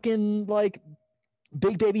meet fucking like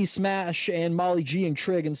Big Baby Smash and Molly G and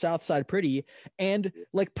Trig and Southside Pretty. And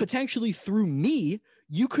like potentially through me,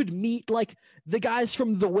 you could meet like the guys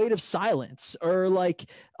from The Weight of Silence or like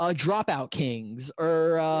Dropout Kings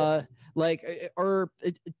or or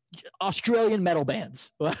Australian metal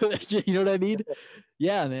bands. You know what I mean?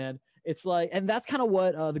 Yeah, man. It's like, and that's kind of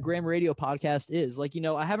what the Graham Radio podcast is. Like, you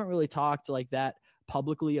know, I haven't really talked like that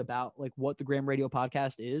publicly about like what the Graham Radio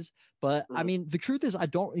podcast is, but I mean, the truth is I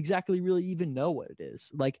don't exactly really even know what it is.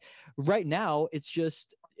 Like right now,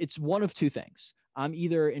 it's one of two things. I'm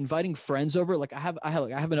either inviting friends over, like I have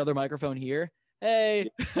another microphone here. Hey.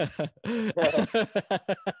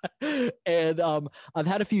 And I've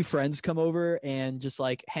had a few friends come over and just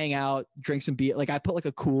like hang out, drink some beer. Like I put like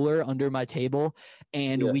a cooler under my table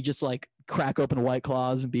and we just like crack open White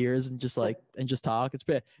Claws and beers and just like and just talk. It's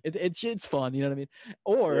fun, you know what I mean?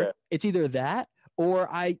 Or it's either that or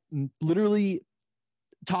I literally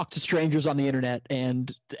talk to strangers on the internet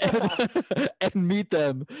and meet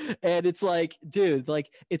them. And it's like, dude,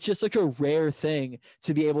 like it's just such a rare thing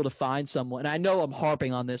to be able to find someone. And I know I'm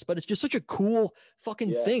harping on this, but it's just such a cool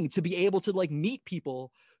fucking thing to be able to like meet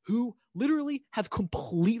people who literally have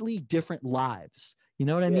completely different lives. You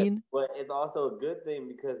know what I mean? But it's also a good thing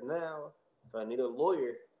because now if I need a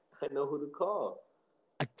lawyer, I know who to call.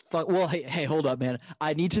 Well, hey, hold up, man.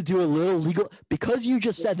 I need to do a little legal, because you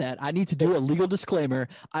just said that, I need to do a legal disclaimer.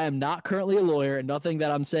 I am not currently a lawyer, and nothing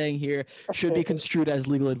that I'm saying here should be construed as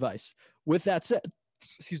legal advice. With that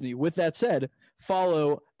said,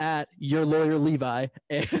 follow at your lawyer Levi,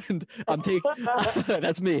 and I'm taking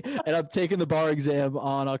that's me, and I'm taking the bar exam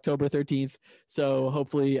on October 13th. So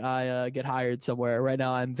hopefully I get hired somewhere. Right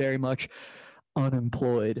now, I'm very much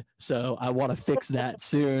unemployed, so I want to fix that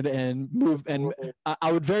soon and move, and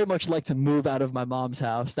I would very much like to move out of my mom's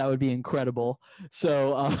house. That would be incredible.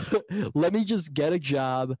 So let me just get a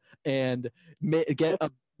job and get a,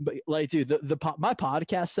 like, dude, my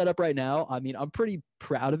podcast setup right now, I mean, I'm pretty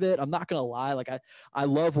proud of it. I'm not gonna lie, like I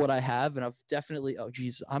love what I have, and I've definitely, oh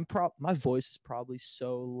geez, my voice is probably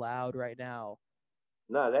so loud right now.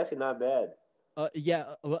 No, that's actually not bad.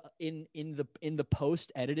 In the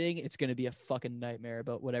post editing, it's gonna be a fucking nightmare.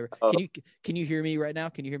 But whatever. Oh. Can you hear me right now?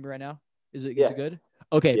 Can you hear me right now? Is it good?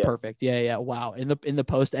 Okay, perfect. Yeah. Wow. In the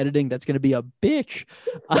post editing, that's gonna be a bitch.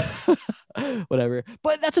 Whatever.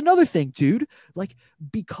 But that's another thing, dude. Like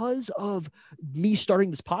because of me starting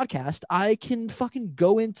this podcast, I can fucking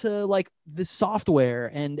go into like the software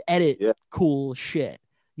and edit cool shit.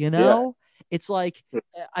 You know, it's like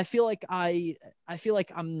I feel like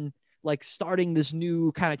I'm like starting this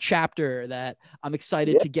new kind of chapter that I'm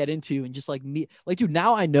excited to get into, and just like me, like, dude,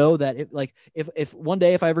 now I know that if one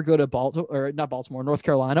day, if I ever go to Baltimore, North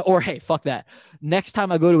Carolina, or hey, fuck that. Next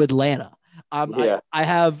time I go to Atlanta, I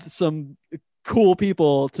have some cool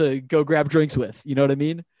people to go grab drinks with. You know what I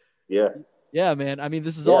mean? Yeah. Yeah, man. I mean,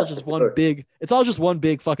 this is all just one big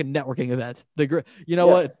fucking networking event.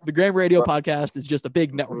 What? The Graham Radio podcast is just a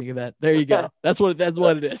big networking event. There you go. That's what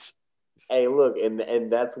it is. Hey, look, and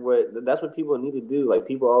that's what people need to do. Like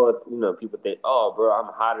people think, oh, bro, I'm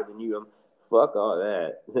hotter than you. Fuck all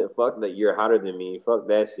that. Fuck that you're hotter than me. Fuck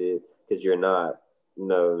that shit, because you're not. You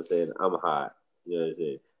know what I'm saying? I'm hot. You know what I'm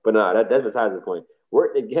saying? But nah, that's besides the point.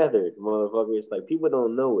 Work together, motherfuckers. Like people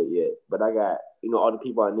don't know it yet, but I got all the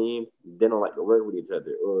people I named. They don't like to work with each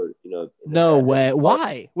other, or in the No past. way.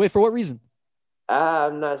 Why? Wait, for what reason?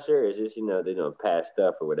 I'm not sure. It's just they don't pass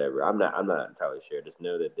stuff or whatever. I'm not entirely sure. Just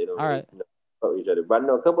know that they don't All really right. fuck with each other. But I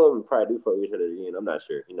know a couple of them probably do fuck with each other again. I'm not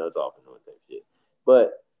sure. It's off and on type shit.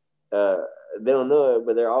 But uh, they don't know it.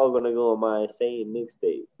 But they're all gonna go on my insane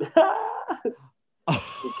mixtape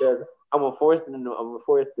because I'm gonna force them.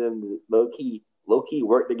 To low key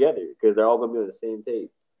work together because they're all gonna be on the same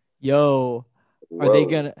tape. Yo, are they Whoa!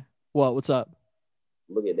 gonna? What? What's up?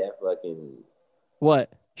 Look at that fucking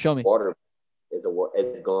What? Show me. water.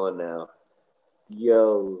 It's gone now.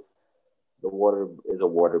 Yo, the water is a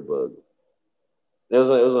water bug. It was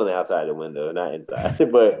on the outside of the window, not inside,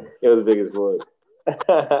 but it was big as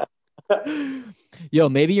fuck. Yo,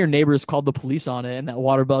 maybe your neighbors called the police on it, and that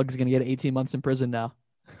water bug's gonna get 18 months in prison now.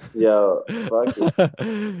 Yo,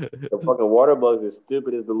 the fucking water bugs as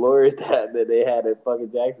stupid as the lawyers that they had in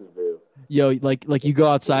fucking Jacksonville. Yo, like you go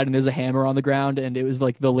outside and there's a hammer on the ground, and it was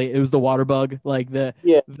like it was the water bug, like Yeah,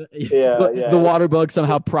 the, yeah. the water bug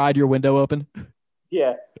somehow pried your window open.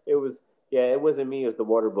 Yeah, it was. Yeah, it wasn't me. It was the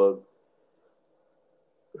water bug.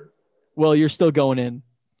 Well, you're still going in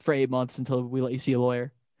for 8 months until we let you see a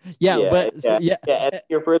lawyer. Yeah, Yeah, but yeah, yeah. yeah. And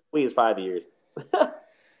your first plea is 5 years.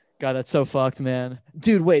 God, that's so fucked, man.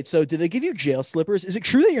 Dude, wait. So, did they give you jail slippers? Is it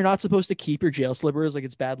true that you're not supposed to keep your jail slippers? Like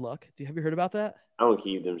it's bad luck. Have you heard about that? I don't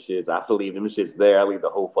keep them shits. I leave them shits there. I leave the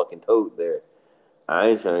whole fucking tote there. I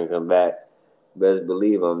ain't trying to come back. Best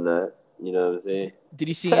believe I'm not. You know what I'm saying? Did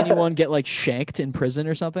you see anyone get like shanked in prison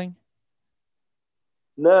or something?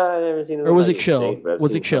 No, I never seen. Or was it Get chill? shanked, but I've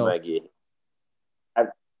Was seen it chill? somebody get.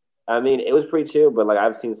 I mean, it was pretty chill, but like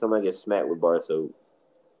I've seen somebody get smacked with bar soap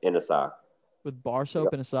in a sock. With bar Like,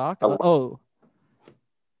 soap in a sock? I- Oh,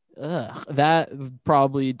 ugh, that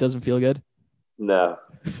probably doesn't feel good. no,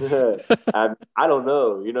 I don't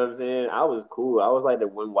know. You know what I'm saying? I was cool. I was like the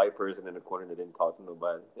one white person in the corner that didn't talk to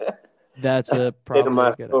nobody. That's a Stay to probably a good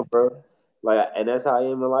idea. myself, bro. Like, and that's how I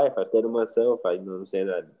am in life. I stay to myself. You know what I'm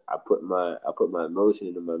saying? I put my emotion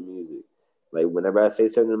into my music. Like whenever I say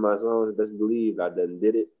something in my songs, best believe I done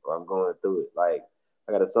did it or I'm going through it. Like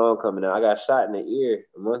I got a song coming out. I got shot in the ear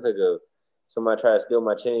a month ago. Somebody tried to steal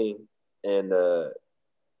my chain, and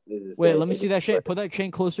this is Wait, saying let me take see it. that chain. Put that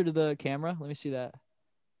chain closer to the camera. Let me see that.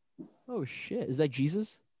 Oh shit, is that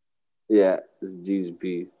Jesus? Yeah, this is Jesus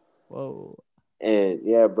piece. Whoa. And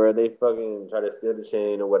yeah, bro, they fucking try to steal the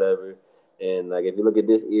chain or whatever. And like, if you look at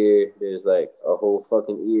this ear, there's like a whole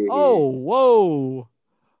fucking ear here. Oh, whoa.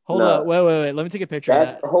 Hold up. No, Wait. Let me take a picture of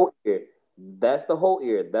that's that. the whole ear. That's the whole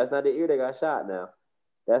ear. That's not the ear that got shot. Now,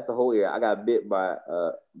 that's the whole ear. I got bit by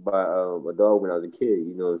a dog when I was a kid.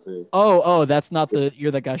 You know what I'm saying? Oh, that's not the ear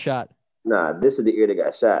that got shot. Nah, this is the ear that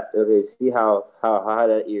got shot. Okay, see how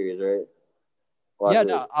that ear is, right? Watch Yeah,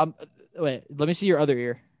 this. no. Wait. Let me see your other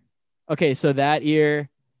ear. Okay, so that ear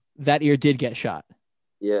did get shot.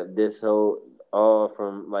 Yeah, this whole all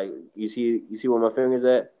from like you see where my finger's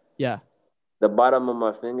at? Yeah. The bottom of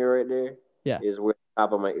my finger right there Yeah. is where the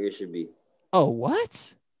top of my ear should be. Oh,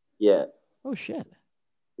 what? Yeah. Oh shit.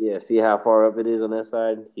 Yeah. See how far up it is on that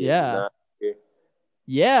side? Yeah. Not here.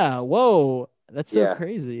 Yeah. Whoa. That's so Yeah.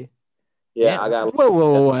 crazy. Yeah. Damn. I got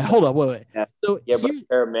Whoa. Hold up. Wait. yeah. So Yeah, but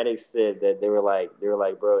paramedics said that they were like,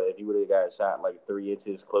 bro, if you would have got shot like 3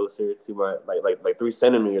 inches closer to my like 3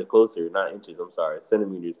 centimeters closer, not inches, I'm sorry,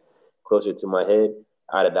 centimeters closer to my head,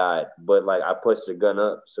 I'd have died. But like I pushed the gun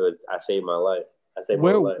up, so I saved my life. I saved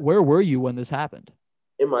my life. where were you when this happened?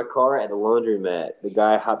 In my car at the laundromat, the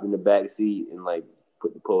guy hopped in the back seat and like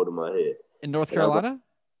put the pole to my head. In North And I was like, Carolina?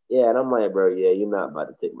 yeah, and I'm like, bro, yeah, you're not about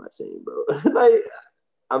to take my chain, bro. Like,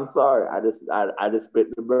 I'm sorry. I just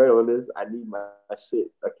spent the bread on this. I need my shit.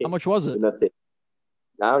 I How can't much was do it? nothing.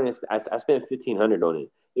 I spent $1,500 on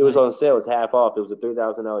it. It was Nice. on sale. It was half off. It was a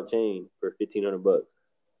 $3,000 chain for $1,500.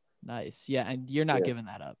 Nice. Yeah, and you're not Yeah. giving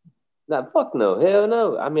that up. Nah, fuck no, hell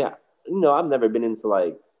no. I mean, I've never been into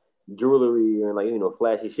like jewelry or like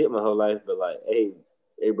flashy shit my whole life, but like, hey,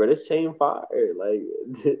 bro, this chain fire. Like,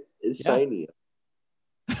 it's Yeah. shiny.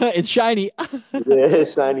 It's shiny. Yeah,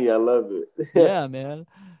 it's shiny. I love it. Yeah, man.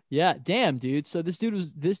 Yeah, damn, dude. So this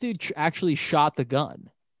dude actually shot the gun.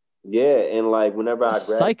 Yeah, and like whenever I That's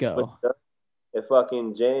grabbed psycho. it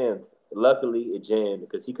fucking jammed. Luckily, it jammed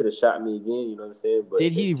because he could have shot me again. You know what I'm saying? But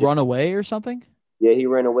Did he it run away or something? yeah, he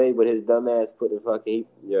ran away, but his dumbass put the fucking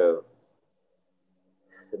yo.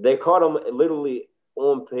 They caught him literally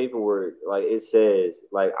on paperwork. Like it says,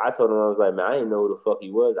 like I told him I was like, man, I didn't know who the fuck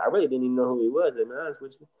he was. I really didn't even know who he was. To be honest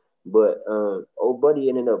with you, but old buddy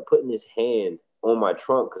ended up putting his hand on my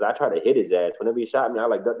trunk because I tried to hit his ass. Whenever he shot me, I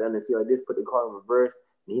like ducked down and see like this, put the car in reverse,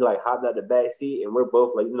 and he like hopped out the back seat, and we're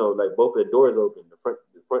both like like both of the doors open, the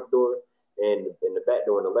front door and the back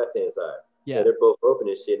door on the left hand side. Yeah, they're both open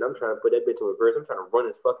and shit, and I'm trying to put that bitch in reverse. I'm trying to run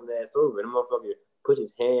his fucking ass over, and the motherfucker puts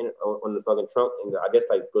his hand on the fucking trunk, and I guess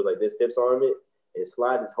like goes like this, steps on it, and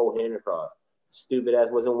slides his whole hand across. Stupid ass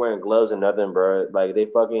wasn't wearing gloves or nothing, bro. Like they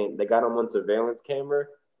got him on surveillance camera.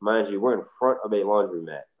 Mind you, we're in front of a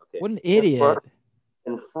laundromat. Okay. What an idiot.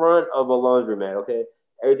 In front of a laundromat, okay?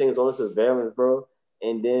 Everything's on surveillance, bro.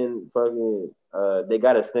 And then fucking they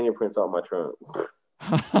got his fingerprints on my trunk.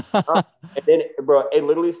 And then, bro, it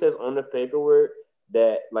literally says on the paperwork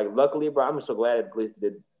that, like, luckily, bro, I'm so glad the police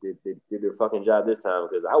did their fucking job this time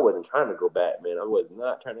because I wasn't trying to go back, man. I was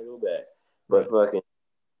not trying to go back. But right.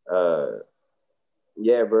 Fucking,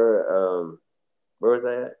 yeah, bro. Where was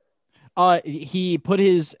I at? He put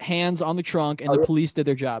his hands on the trunk, and the police did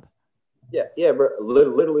their job. Yeah, bro.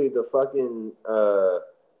 Literally, the fucking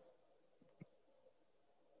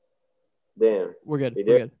damn. We're good.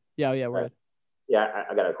 We're good. Yeah, we're good. Yeah,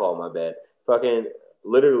 I got a call. My bad. Fucking,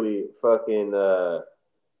 literally, fucking,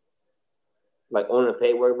 like on the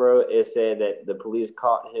paperwork, bro, it said that the police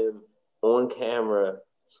caught him on camera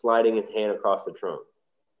sliding his hand across the trunk.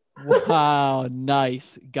 Wow,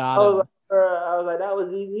 nice. Got him. I was like, that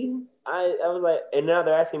was easy. I was like, and now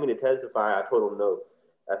they're asking me to testify. I told them no.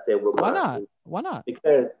 I said, well, why not? Why not?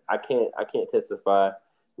 Because I can't testify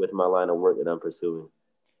with my line of work that I'm pursuing.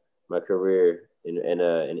 My career in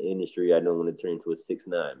an industry, I don't want to turn into a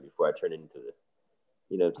 6'9" before I turn into the.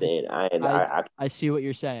 You know what I'm saying? I see what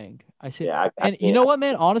you're saying. I see. Yeah, and you know what,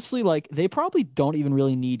 man? Honestly, like they probably don't even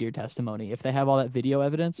really need your testimony if they have all that video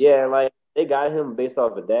evidence. Yeah, like they got him based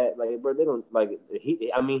off of that. Like, bro, they don't like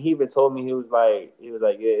he. I mean, he even told me he was like, yeah,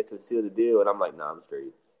 it's a seal the deal, and I'm like, nah, I'm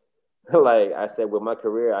straight. Like I said, with my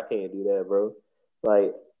career, I can't do that, bro.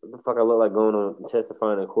 Like, what the fuck I look like going on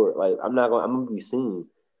testifying in court? Like, I'm gonna be seen.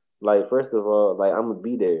 Like, first of all, like I'm gonna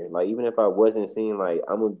be there. Like, even if I wasn't seen, like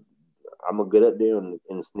I'm gonna get up there and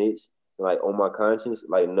snitch, like on my conscience,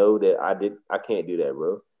 like know that I can't do that,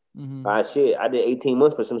 bro. Mm-hmm. I did 18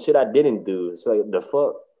 months for some shit I didn't do. It's like the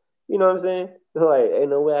fuck, you know what I'm saying? Like,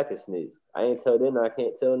 ain't no way I can snitch. I ain't tell then, I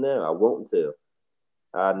can't tell now. I won't tell.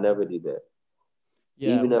 I'll never do that.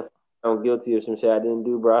 Yeah. Even if I'm guilty of some shit I didn't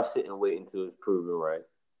do, bro, I sit and wait until it's proven right.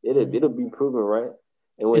 It'll be proven right.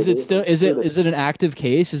 And is it an active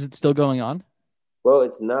case? Is it still going on? Well,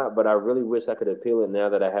 it's not, but I really wish I could appeal it now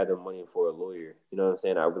that I had the money for a lawyer. You know what I'm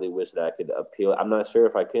saying? I really wish that I could appeal. I'm not sure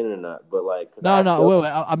if I can or not, but like. No. Wait,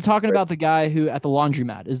 I'm talking about the guy who at the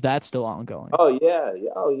laundromat. Is that still ongoing? Oh yeah.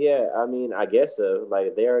 I mean, I guess so.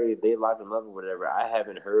 Like they locked him up or whatever. I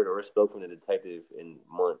haven't heard or spoken to the detective in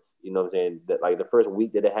months. You know what I'm saying? That like the first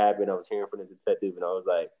week that it happened, I was hearing from the detective, and I was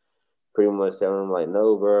like, pretty much telling him like,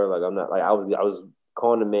 no, bro, like I'm not like I was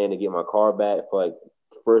calling the man to get my car back for like.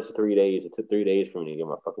 First 3 days, it took 3 days for me to get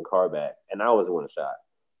my fucking car back, and I was the one shot.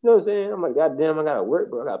 You know what I'm saying? I'm like, God damn, I gotta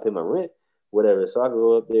work, bro. I gotta pay my rent, whatever. So I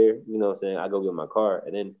go up there, you know what I'm saying? I go get my car,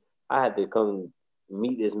 and then I had to come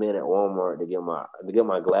meet this man at Walmart to get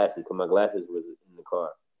my glasses because my glasses was in the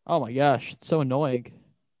car. Oh my gosh, it's so annoying.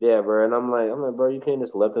 Yeah, bro. And I'm like, bro, you can't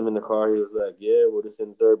just left him in the car. He was like, yeah, well, this in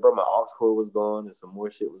the third. Bro, my aux cord was gone and some more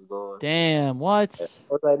shit was gone. Damn, what? Yeah.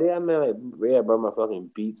 I was like, yeah, man, like, yeah, bro, my fucking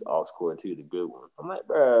Beats aux cord too, the good one. I'm like,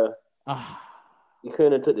 bro, you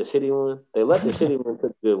couldn't have took the shitty one. They left the shitty one,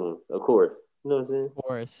 took the good one, of course. You know what I'm saying? Of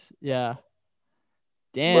course, yeah.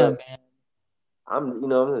 Damn, man. I'm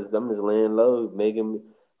just laying low, making.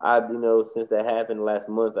 Since that happened last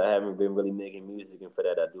month, I haven't been really making music, and for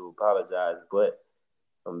that, I do apologize, but.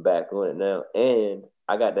 I'm back on it now, and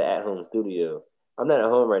I got the at-home studio. I'm not at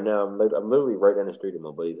home right now. I'm literally right down the street at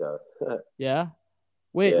my buddy's house. Yeah.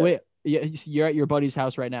 Wait. Yeah, you're at your buddy's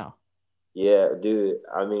house right now. Yeah, dude.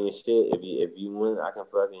 I mean, shit. If you want, I can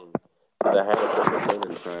fucking. I had a fucking thing in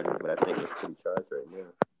the charger, but I think it's pretty charged right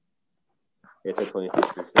now. It's at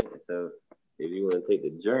 26%. So if you want to take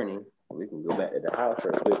the journey, we can go back to the house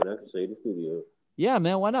real quick, and I can show you the studio. Yeah,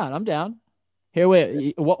 man. Why not? I'm down. Here,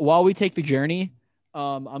 wait. While we take the journey.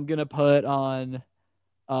 I'm gonna put on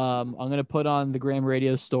the Graham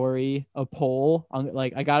Radio story a poll.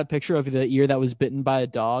 I got a picture of the ear that was bitten by a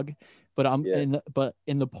dog, but in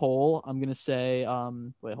the poll I'm gonna say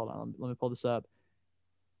wait, hold on, let me pull this up.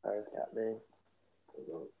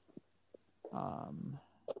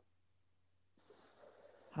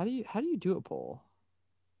 How do you do a poll?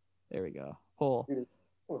 There we go. Poll.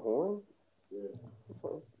 A horn? Yeah.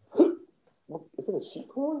 Is it a sheep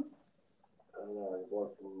horn?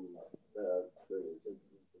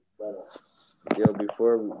 Yo,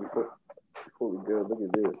 before we go, look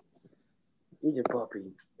at this. Eat your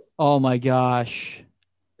puppy. Oh my gosh.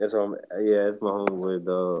 That's what yeah, it's my homeboy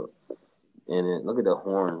dog. And it, look at the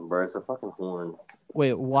horn, bro. It's a fucking horn.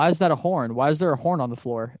 Wait, why is that a horn? Why is there a horn on the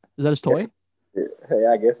floor? Is that his Yes. toy? Hey,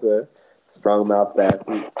 I guess a strong mouth fast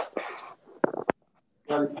food.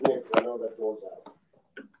 I know that goes out.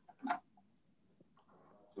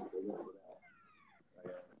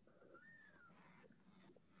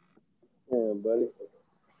 Yeah, buddy.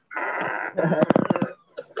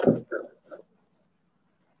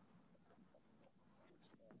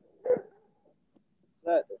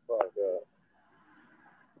 Shut the fuck up.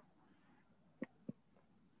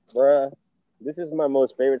 Bruh, this is my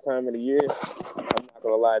most favorite time of the year. I'm not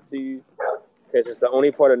gonna lie to you. Because it's the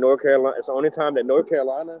only part of North Carolina. It's the only time that North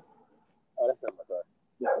Carolina. Oh, that's not my car.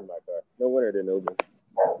 This is my car. No wonder they're open.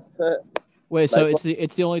 Wait, so Like,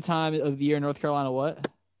 it's the only time of the year in North Carolina what?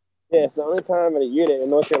 yeah, it's the only time of the year that in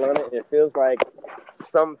North Carolina it feels like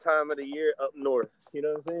some time of the year up north. You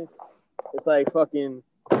know what I'm saying? It's like fucking,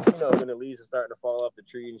 when the leaves are starting to fall off the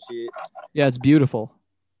tree and shit. Yeah, it's beautiful.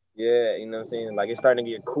 Yeah, you know what I'm saying? Like it's starting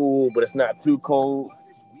to get cool, but it's not too cold.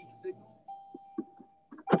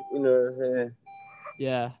 You know what I'm saying?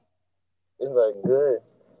 Yeah. It's like good.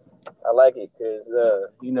 I like it because,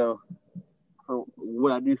 for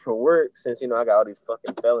what I do for work, since, I got all these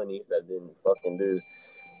fucking felonies that I didn't fucking do.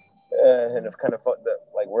 And I've kind of fucked up,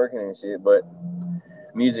 like, working and shit, but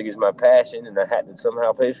music is my passion, and I had to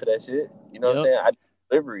somehow pay for that shit. You know what I'm saying? I do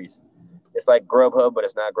deliveries. It's like Grubhub, but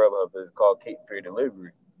it's not Grubhub. It's called Cape Fear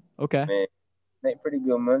Delivery. Okay. Man, make pretty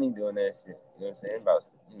good money doing that shit. You know what I'm saying? About,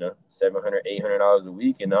 $700, $800 a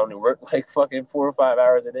week, and I only work like fucking 4 or 5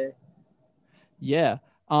 hours a day. Yeah.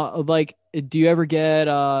 Like, do you ever get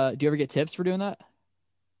tips for doing that?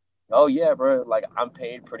 Oh yeah, bro. Like I'm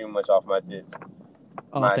paid pretty much off my tips.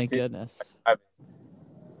 Oh, thank goodness.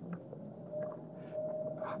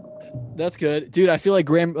 That's good, dude. I feel like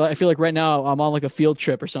right now I'm on like a field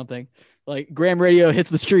trip or something. Like Graham Radio hits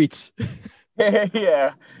the streets.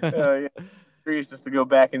 Yeah. Streets just to go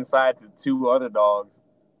back inside to 2 other dogs.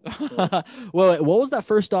 Well, what was that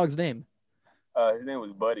first dog's name? His name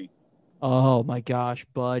was Buddy. Oh my gosh,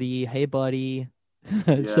 Buddy. Hey, Buddy.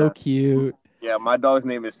 It's so cute. Yeah, my dog's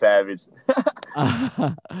name is Savage.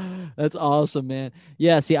 That's awesome, man.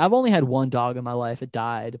 Yeah, see, I've only had one dog in my life. It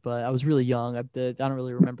died, but I was really young. I don't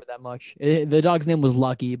really remember that much. The dog's name was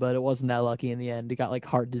Lucky, but it wasn't that lucky in the end. It got like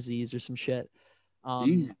heart disease or some shit.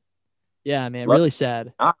 Jeez. Yeah, man, Lucky. really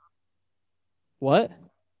sad. Not. What?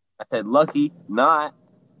 I said lucky, not.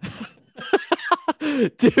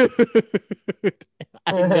 Dude,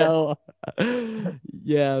 I know.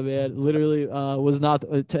 Yeah, man, literally was not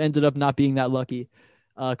ended up not being that lucky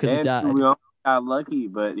because he died. We all got lucky,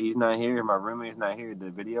 but he's not here. My roommate's not here. The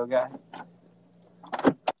video guy.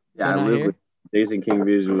 Yeah, I live with Jason King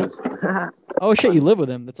Visuals. Oh shit, you live with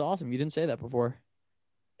him. That's awesome. You didn't say that before.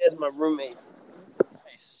 That's my roommate.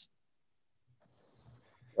 Nice.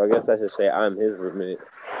 I guess I should say I'm his roommate.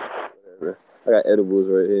 Whatever. I got edibles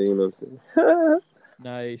right here, you know what I'm saying?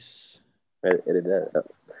 Nice. I edit that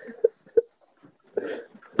up.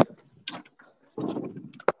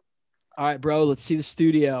 All right, bro, let's see the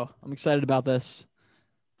studio. I'm excited about this.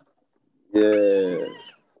 Yeah.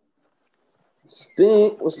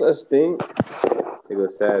 Stink. What's up, Stink? Here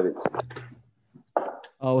goes Savage.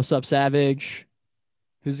 Oh, what's up, Savage?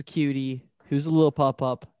 Who's a cutie? Who's a little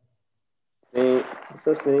pup? Stink. What's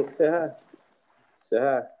up, Stink? Say hi. Say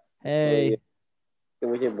hi. Hey. Oh, yeah.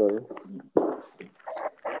 Come here, brother.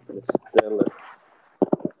 Stella.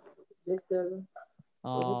 Hey, Stella.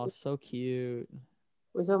 Oh, so cute.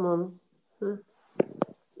 What's up, mama? Huh?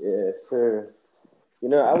 Yes, sir. I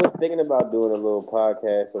was thinking about doing a little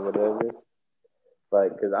podcast or whatever.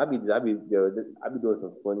 Like, cause I be doing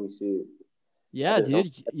some funny shit. Yeah,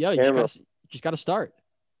 dude. Yo, you just gotta start.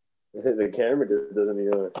 The camera just doesn't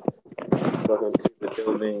even fucking keep the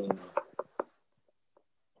domain.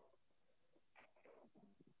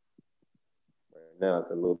 Right now it's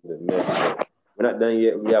a little bit messy. We're not done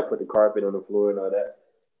yet. We gotta put the carpet on the floor and all that.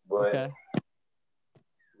 But okay.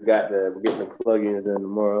 we're getting the plugins done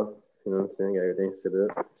tomorrow. You know what I'm saying? Got everything set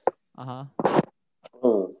up.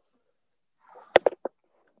 Boom.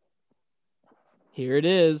 Here it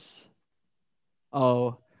is.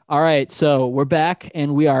 Oh, all right. So we're back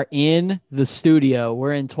and we are in the studio.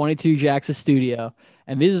 We're in 22 Jax's studio.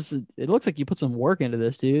 And it looks like you put some work into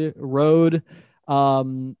this, dude. We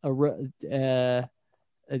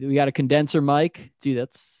got a condenser mic. Dude,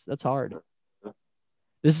 that's hard.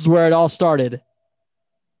 This is where it all started.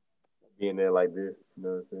 Being there like this, you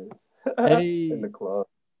know what I'm saying? Hey. In the club.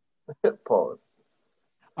 Pause.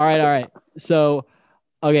 All right. So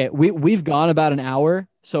Okay, we've gone about an hour,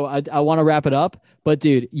 so I want to wrap it up. But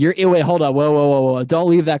dude, wait, hold up, whoa, don't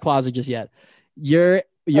leave that closet just yet. You're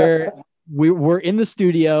we're in the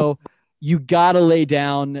studio. You gotta lay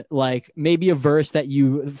down like maybe a verse that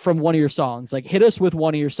you from one of your songs. Like hit us with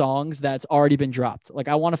one of your songs that's already been dropped. Like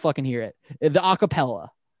I want to fucking hear it. The acapella,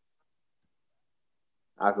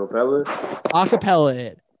 Acapella. acapella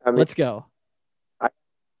it. I mean, Let's go. I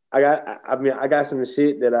got some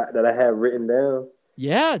shit that I have written down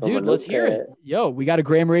Yeah, on my dude, let's hear it. notepad. Yo, we got a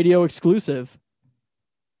Graham Radio exclusive.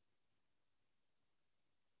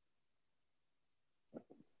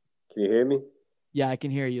 Can you hear me? Yeah, I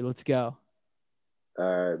can hear you. Let's go.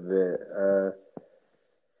 All right,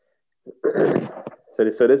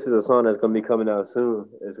 so this is a song that's gonna be coming out soon.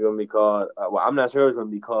 It's gonna be called. Well, I'm not sure it's gonna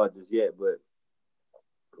be called just yet, but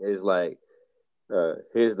it's like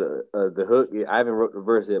here's the hook. I haven't wrote the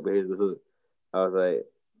verse yet, but here's the hook. I was like,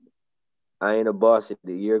 I ain't a boss shit.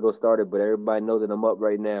 The year ago started, but everybody knows that I'm up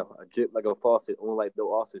right now. I drip like a faucet, on like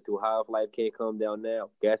no ulcers. Too high if life can't come down now.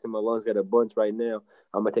 Gas in my lungs, got a bunch right now.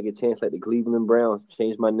 I'm gonna take a chance like the Cleveland Browns.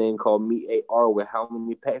 Change my name, call me AR with how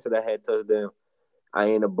many packs that I had touchdown. I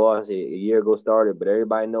ain't a boss yet. A year ago started, but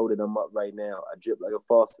everybody know that I'm up right now. I drip like a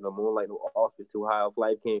faucet. I'm on like no ulcers. Too high if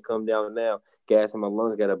life can't come down now. Gas in my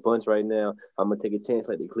lungs, got a bunch right now. I'm gonna take a chance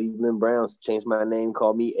like the Cleveland Browns. Change my name,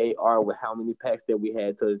 call me AR with how many packs that we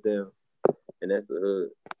had touchdown. And that's the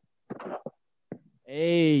hood.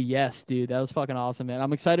 Hey, yes, dude, that was fucking awesome, man.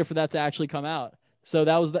 I'm excited for that to actually come out. So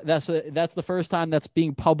that's the first time that's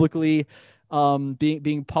being publicly,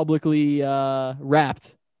 being publicly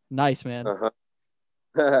wrapped. Nice, man.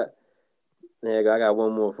 Yeah, I got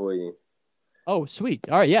one more for you. Oh, sweet.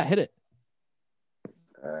 All right, yeah, hit it.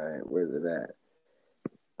 All right, where's it at?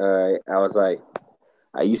 All right, I was like,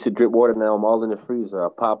 I used to drip water, now I'm all in the freezer. I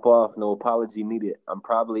pop off, no apology needed. I'm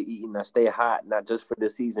probably eating, I stay hot, not just for the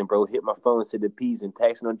season, bro. Hit my phone, said the peas and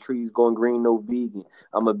taxing on trees, going green, no vegan.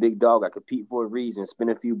 I'm a big dog, I compete for a reason. Spin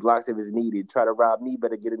a few blocks if it's needed. Try to rob me,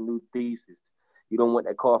 better get a new thesis. You don't want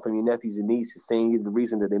that call from your nephews and nieces saying you're the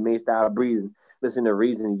reason that they may stop breathing. Listen to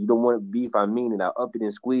reason. You don't want beef, I mean it. I'll up it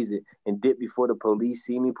and squeeze it and dip before the police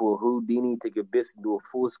see me. Pull a Houdini, take a biscuit, do a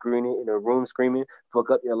full screening in a room screaming. Fuck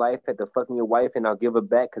up your life, had to fucking your wife, and I'll give her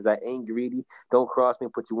back because I ain't greedy. Don't cross me,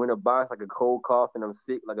 put you in a box like a cold cough, and I'm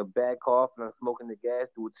sick like a bad cough, and I'm smoking the gas,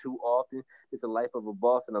 do it too often. It's a life of a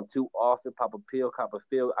boss, and I'm too often. Pop a pill, cop a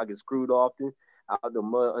pill, I get screwed often. Out the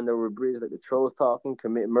mud under a bridge like the trolls talking.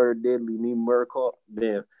 Commit murder daily, need murder call.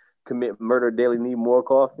 Damn. Commit murder daily, need more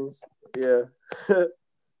coffins. Yeah.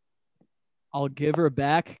 I'll give her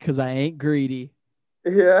back because I ain't greedy.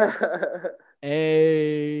 Yeah.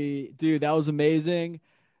 Hey, dude, that was amazing.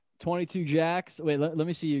 22 jacks. Wait, let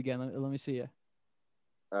me see you again. Let me see you.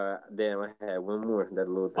 Damn, I had one more. That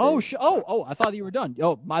little thing. Oh, I thought you were done.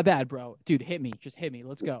 Oh, my bad, bro. Dude, hit me. Just hit me.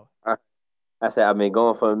 Let's go. I said, I've been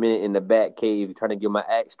going for a minute in the back cave trying to get my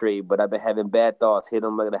act straight, but I've been having bad thoughts. Hit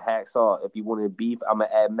them like a hacksaw. If you wanted beef, I'm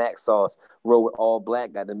going to add mac sauce. Roll with all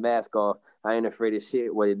black, got the mask off. I ain't afraid of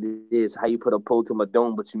shit. What it is, how you put a pole to my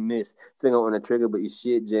dome, but you miss. Finger on the trigger, but you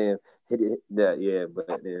shit jam. Hit it, that, yeah, but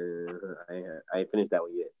I ain't finished that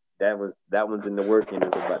one yet. That one's in the working. It's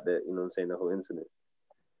about that, you know what I'm saying, the whole incident.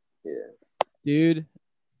 Yeah. Dude,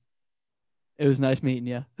 it was nice meeting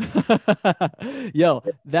you. Yo,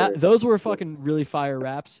 those were fucking really fire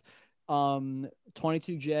raps.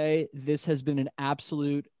 22J, this has been an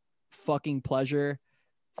absolute fucking pleasure.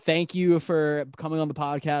 Thank you for coming on the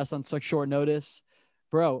podcast on such short notice.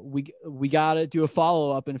 Bro, we got to do a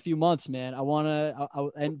follow-up in a few months, man.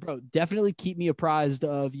 And bro, definitely keep me apprised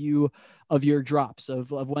of your drops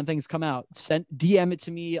of when things come out. DM it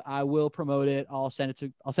to me. I will promote it. I'll send it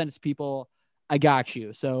to people. I got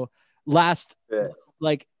you. So last,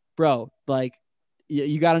 like, bro, like,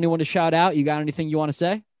 you got anyone to shout out? You got anything you want to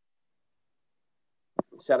say?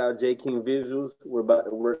 Shout out J King Visuals. We're about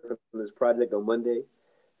to work on this project on Monday.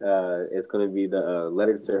 It's going to be the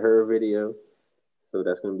Letter to Her video. So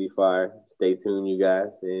that's going to be fire. Stay tuned, you guys.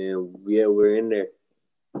 And yeah, we're in there.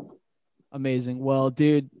 Amazing. Well,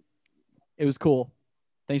 dude, it was cool.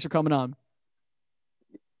 Thanks for coming on.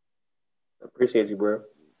 Appreciate you, bro.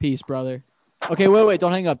 Peace, brother. Okay, wait.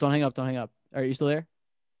 Don't hang up. Are you still there?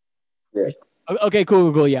 Yeah. Okay,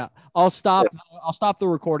 cool. Yeah. I'll stop the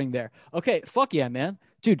recording there. Okay, fuck yeah, man.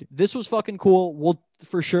 Dude, this was fucking cool. We'll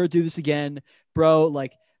for sure do this again, bro.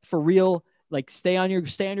 Like, for real. Like, stay on your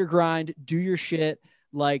grind, do your shit.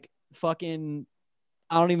 Like, fucking,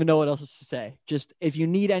 I don't even know what else to say. Just, if you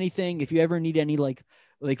need anything, if you ever need any like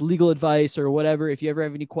legal advice or whatever, if you ever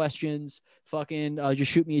have any questions, fucking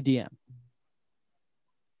just shoot me a DM.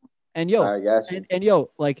 And yo, and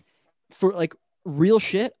yo, like, for like, real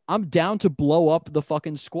shit, I'm down to blow up the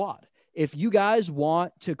fucking squad. If you guys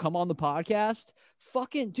want to come on the podcast,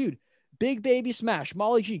 fucking dude, Big Baby Smash,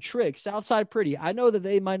 Molly G, Trig, Southside Pretty. I know that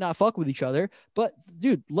they might not fuck with each other, but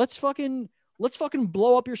dude, let's fucking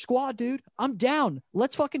blow up your squad, dude. I'm down.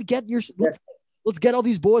 Let's fucking get your let's get all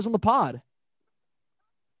these boys on the pod.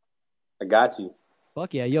 I got you.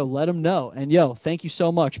 Fuck yeah, yo, let them know. And yo, thank you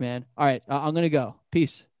so much, man. All right, I'm gonna go.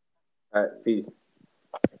 Peace. All right, peace.